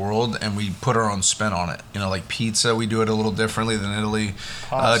around the world and we put our own spin on it. Like pizza, we do it a little differently than Italy.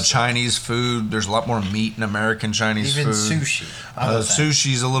 Chinese food, there's a lot more meat in American Chinese Even food. sushi.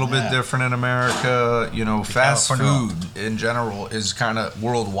 Sushi's a little bit different in America. Fast California. food in general is kind of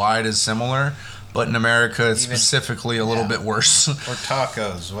worldwide is similar. But in America, it's specifically a little bit worse. Or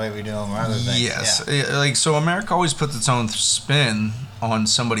tacos, the way we do them, or other things. Yes. So America always puts its own spin on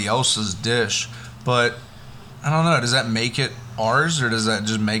somebody else's dish. But, I don't know, does that make it ours, or does that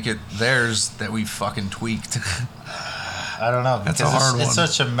just make it theirs that we fucking tweaked? I don't know. That's a hard one. It's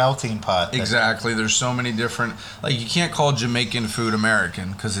such a melting pot. Exactly. There's so many different... Like, you can't call Jamaican food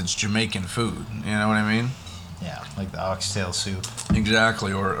American, because it's Jamaican food. You know what I mean? Yeah, like the oxtail soup.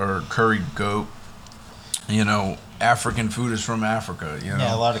 Exactly, or curried goat. African food is from Africa.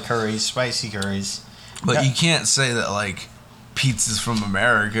 Yeah, a lot of curries, spicy curries. But you can't say that like pizza's from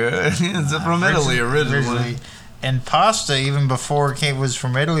America. It's from Italy originally. And pasta, even before it was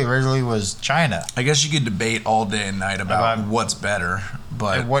from Italy, originally was China. I guess you could debate all day and night about what's better,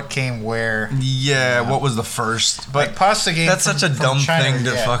 but and what came where. Yeah, what was the first? But like pasta came. That's from, such a dumb China, thing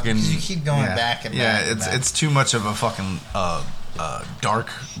to fucking. You keep going back and back. Yeah, it's too much of a fucking dark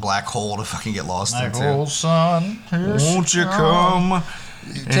black hole to fucking get lost into. Old son, won't you come?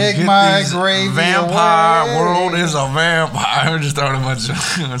 Take my gravy Vampire away. world is a vampire. We're just throwing a bunch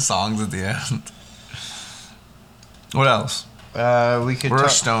of songs at the end. What else? We're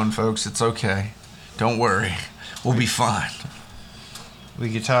stoned, folks. It's okay. Don't worry. We'll be fine.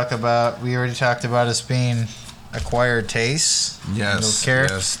 We could talk about. We already talked about us being acquired tastes. Yes.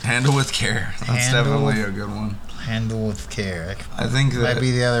 Handle with care. That's definitely a good one. Handle with care. I think that might be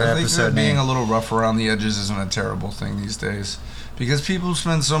the other episode. That being a little rough around the edges isn't a terrible thing these days, because people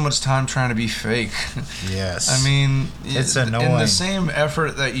spend so much time trying to be fake. Yes. I mean, it's annoying. In the same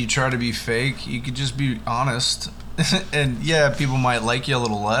effort that you try to be fake, you could just be honest. And yeah, people might like you a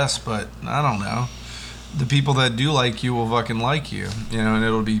little less, but I don't know. The people that do like you will fucking like you, and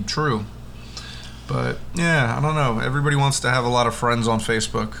it'll be true. But yeah, I don't know. Everybody wants to have a lot of friends on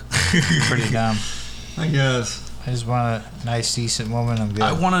Facebook. Pretty dumb. I guess. I just want a nice, decent woman. I'm good.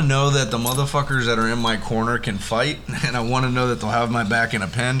 I want to know that the motherfuckers that are in my corner can fight, and I want to know that they'll have my back in a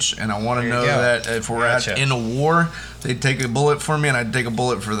pinch, and I want to know that if we're in a war, they'd take a bullet for me, and I'd take a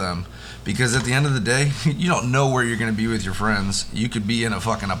bullet for them. Because at the end of the day, you don't know where you're going to be with your friends. You could be in a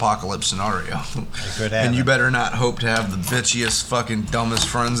fucking apocalypse scenario. And you better not hope to have the bitchiest, fucking dumbest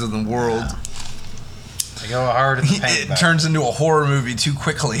friends in the world. Yeah. They go hard in the paint. It turns into a horror movie too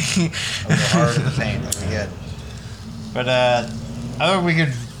quickly. They'll go hard in the paint. That'd be good. But I thought we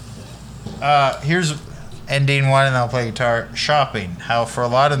could. Here's ending one, and I'll play guitar. Shopping. How for a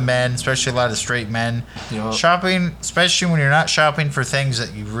lot of men, especially a lot of straight men, shopping, especially when you're not shopping for things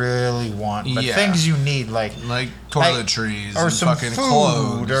that you really want, but things you need, like toiletries, or and some fucking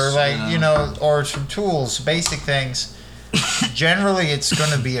food, clothes, or or some tools, basic things. Generally, it's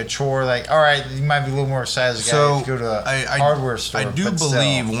going to be a chore. Like, all right, you might be a little more excited as a guy if you go to a hardware store. I do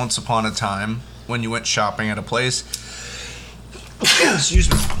believe once upon a time when you went shopping at a place, excuse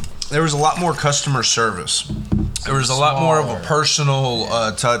me, there was a lot more customer service. There was a lot more of a personal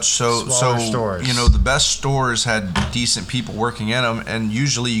touch. So stores. The best stores had decent people working in them, and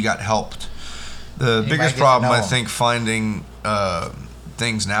usually you got helped. The biggest problem, I think, finding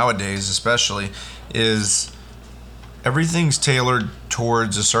things nowadays, especially, is everything's tailored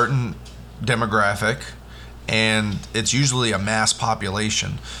towards a certain demographic, and it's usually a mass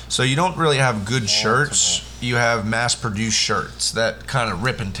population. So you don't really have good shirts. You have mass-produced shirts that kind of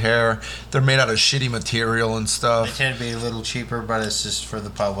rip and tear. They're made out of shitty material and stuff. They tend to be a little cheaper, but it's just for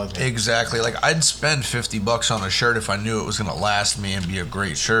the public. Exactly. Like, I'd spend $50 on a shirt if I knew it was going to last me and be a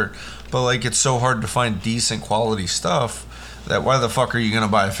great shirt. But, like, it's so hard to find decent quality stuff that why the fuck are you going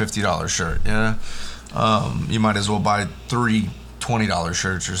to buy a $50 shirt, you might as well buy 3 $20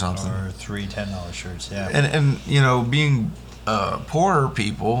 shirts or something. Or 3 $10 shirts, yeah. And being poorer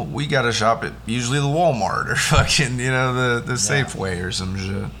people, we got to shop at usually the Walmart or fucking, the Safeway or some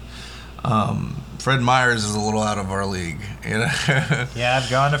shit. Fred Meyer's is a little out of our league, Yeah, I've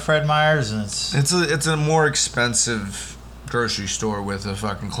gone to Fred Meyer's, and it's a more expensive grocery store with a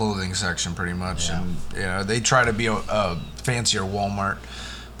fucking clothing section pretty much. Yeah. And they try to be a fancier Walmart.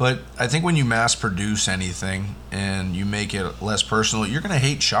 But I think when you mass produce anything and you make it less personal, you're going to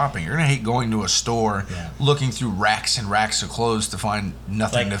hate shopping. You're going to hate going to a store, looking through racks and racks of clothes to find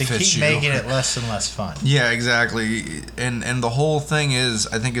nothing to fit you. They keep making it less and less fun. Yeah, exactly. And the whole thing is,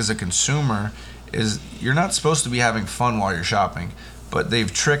 I think as a consumer, is you're not supposed to be having fun while you're shopping. But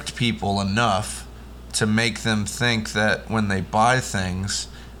they've tricked people enough to make them think that when they buy things,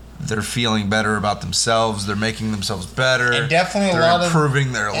 they're feeling better about themselves. They're making themselves better. And definitely they're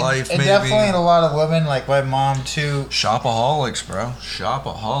improving their life. And maybe. Definitely a lot of women, like my mom too. Shopaholics, bro.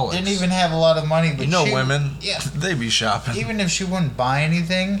 Shopaholics. Didn't even have a lot of money, but women. Yeah. They be shopping. Even if she wouldn't buy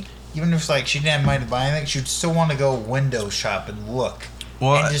anything, even if she didn't have money to buy anything, she'd still want to go window shop and look,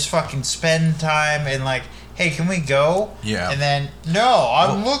 and just fucking spend time and hey, can we go? Yeah. And then, no,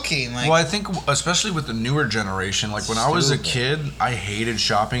 I'm looking. I think, especially with the newer generation, when I was a kid, I hated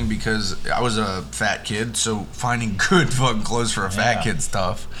shopping because I was a fat kid, so finding good fucking clothes for a fat kid's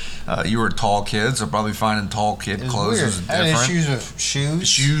tough. You were a tall kid, so probably finding tall kid clothes was different. I had issues with shoes.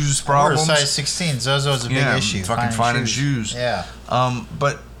 Shoes problems. I wore a size 16, so that was a big issue. Fucking finding shoes. Yeah.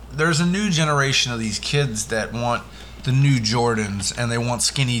 But there's a new generation of these kids that want the new Jordans, and they want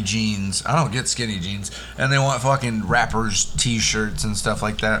skinny jeans. I don't get skinny jeans. And they want fucking rappers t-shirts and stuff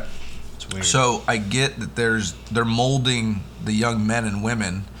like that. It's weird. So I get that they're molding the young men and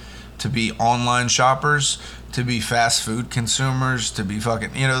women to be online shoppers, to be fast food consumers, to be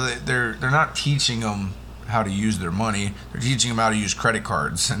fucking, they're not teaching them how to use their money. They're teaching them how to use credit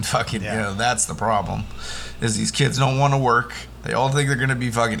cards, and fucking, that's the problem. Is these kids don't want to work. They all think they're going to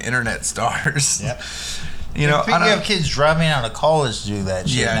be fucking internet stars. Yep. You have kids driving out of college to do that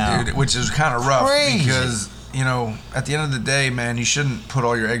shit now. Dude, which is kind of rough. Crazy. Because, at the end of the day, man, you shouldn't put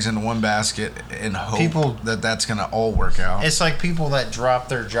all your eggs into one basket and hope that that's going to all work out. It's like people that drop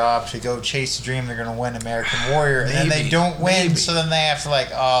their job to go chase the dream they're going to win American Warrior, and then they don't win, so then they have to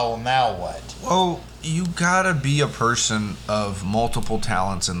well, now what? Well, you got to be a person of multiple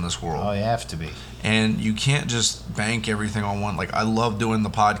talents in this world. Oh, you have to be. And you can't just bank everything on one. I love doing the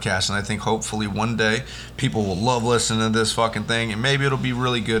podcast, and I think hopefully one day people will love listening to this fucking thing, and maybe it'll be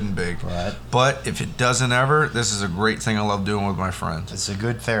really good and big. Right. But if it doesn't ever, this is a great thing I love doing with my friends. It's a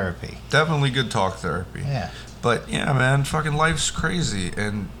good therapy. Definitely good talk therapy. Yeah. But, yeah, man, fucking life's crazy,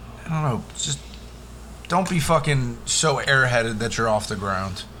 and I don't know, just don't be fucking so airheaded that you're off the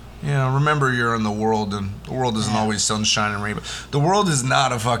ground. remember you're in the world, and the world isn't always sunshine and rainbow. The world is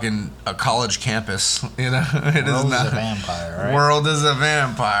not a college campus, It is not. A vampire, right? World is a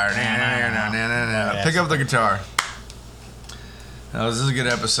vampire. Pick up the guitar. This is a good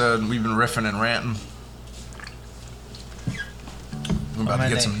episode. We've been riffing and ranting. I'm about to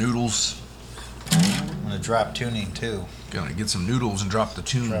get some noodles. I'm gonna drop tuning too. Gonna get some noodles and drop the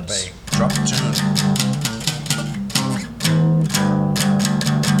tunes. Drop the tune.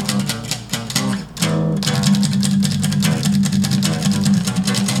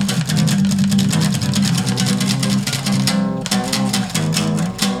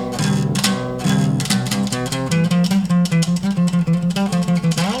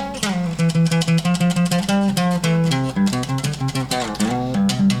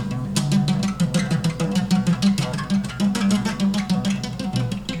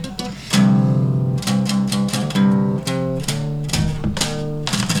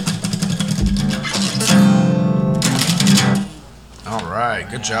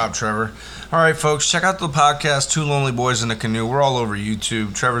 Good job, Trevor. All right, folks, check out the podcast, Two Lonely Boys in a Canoe. We're all over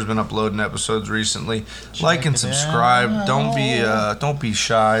YouTube. Trevor's been uploading episodes recently. Like and subscribe. Don't be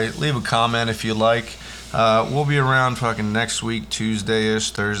shy. Leave a comment if you like. We'll be around fucking next week,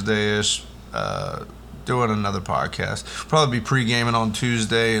 Tuesday-ish, Thursday-ish, doing another podcast. Probably be pre-gaming on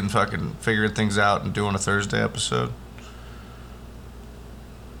Tuesday and fucking figuring things out and doing a Thursday episode.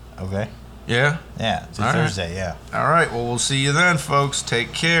 Okay. Yeah? Yeah, it's a Thursday, yeah. All right, well, we'll see you then, folks.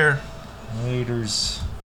 Take care. Laters.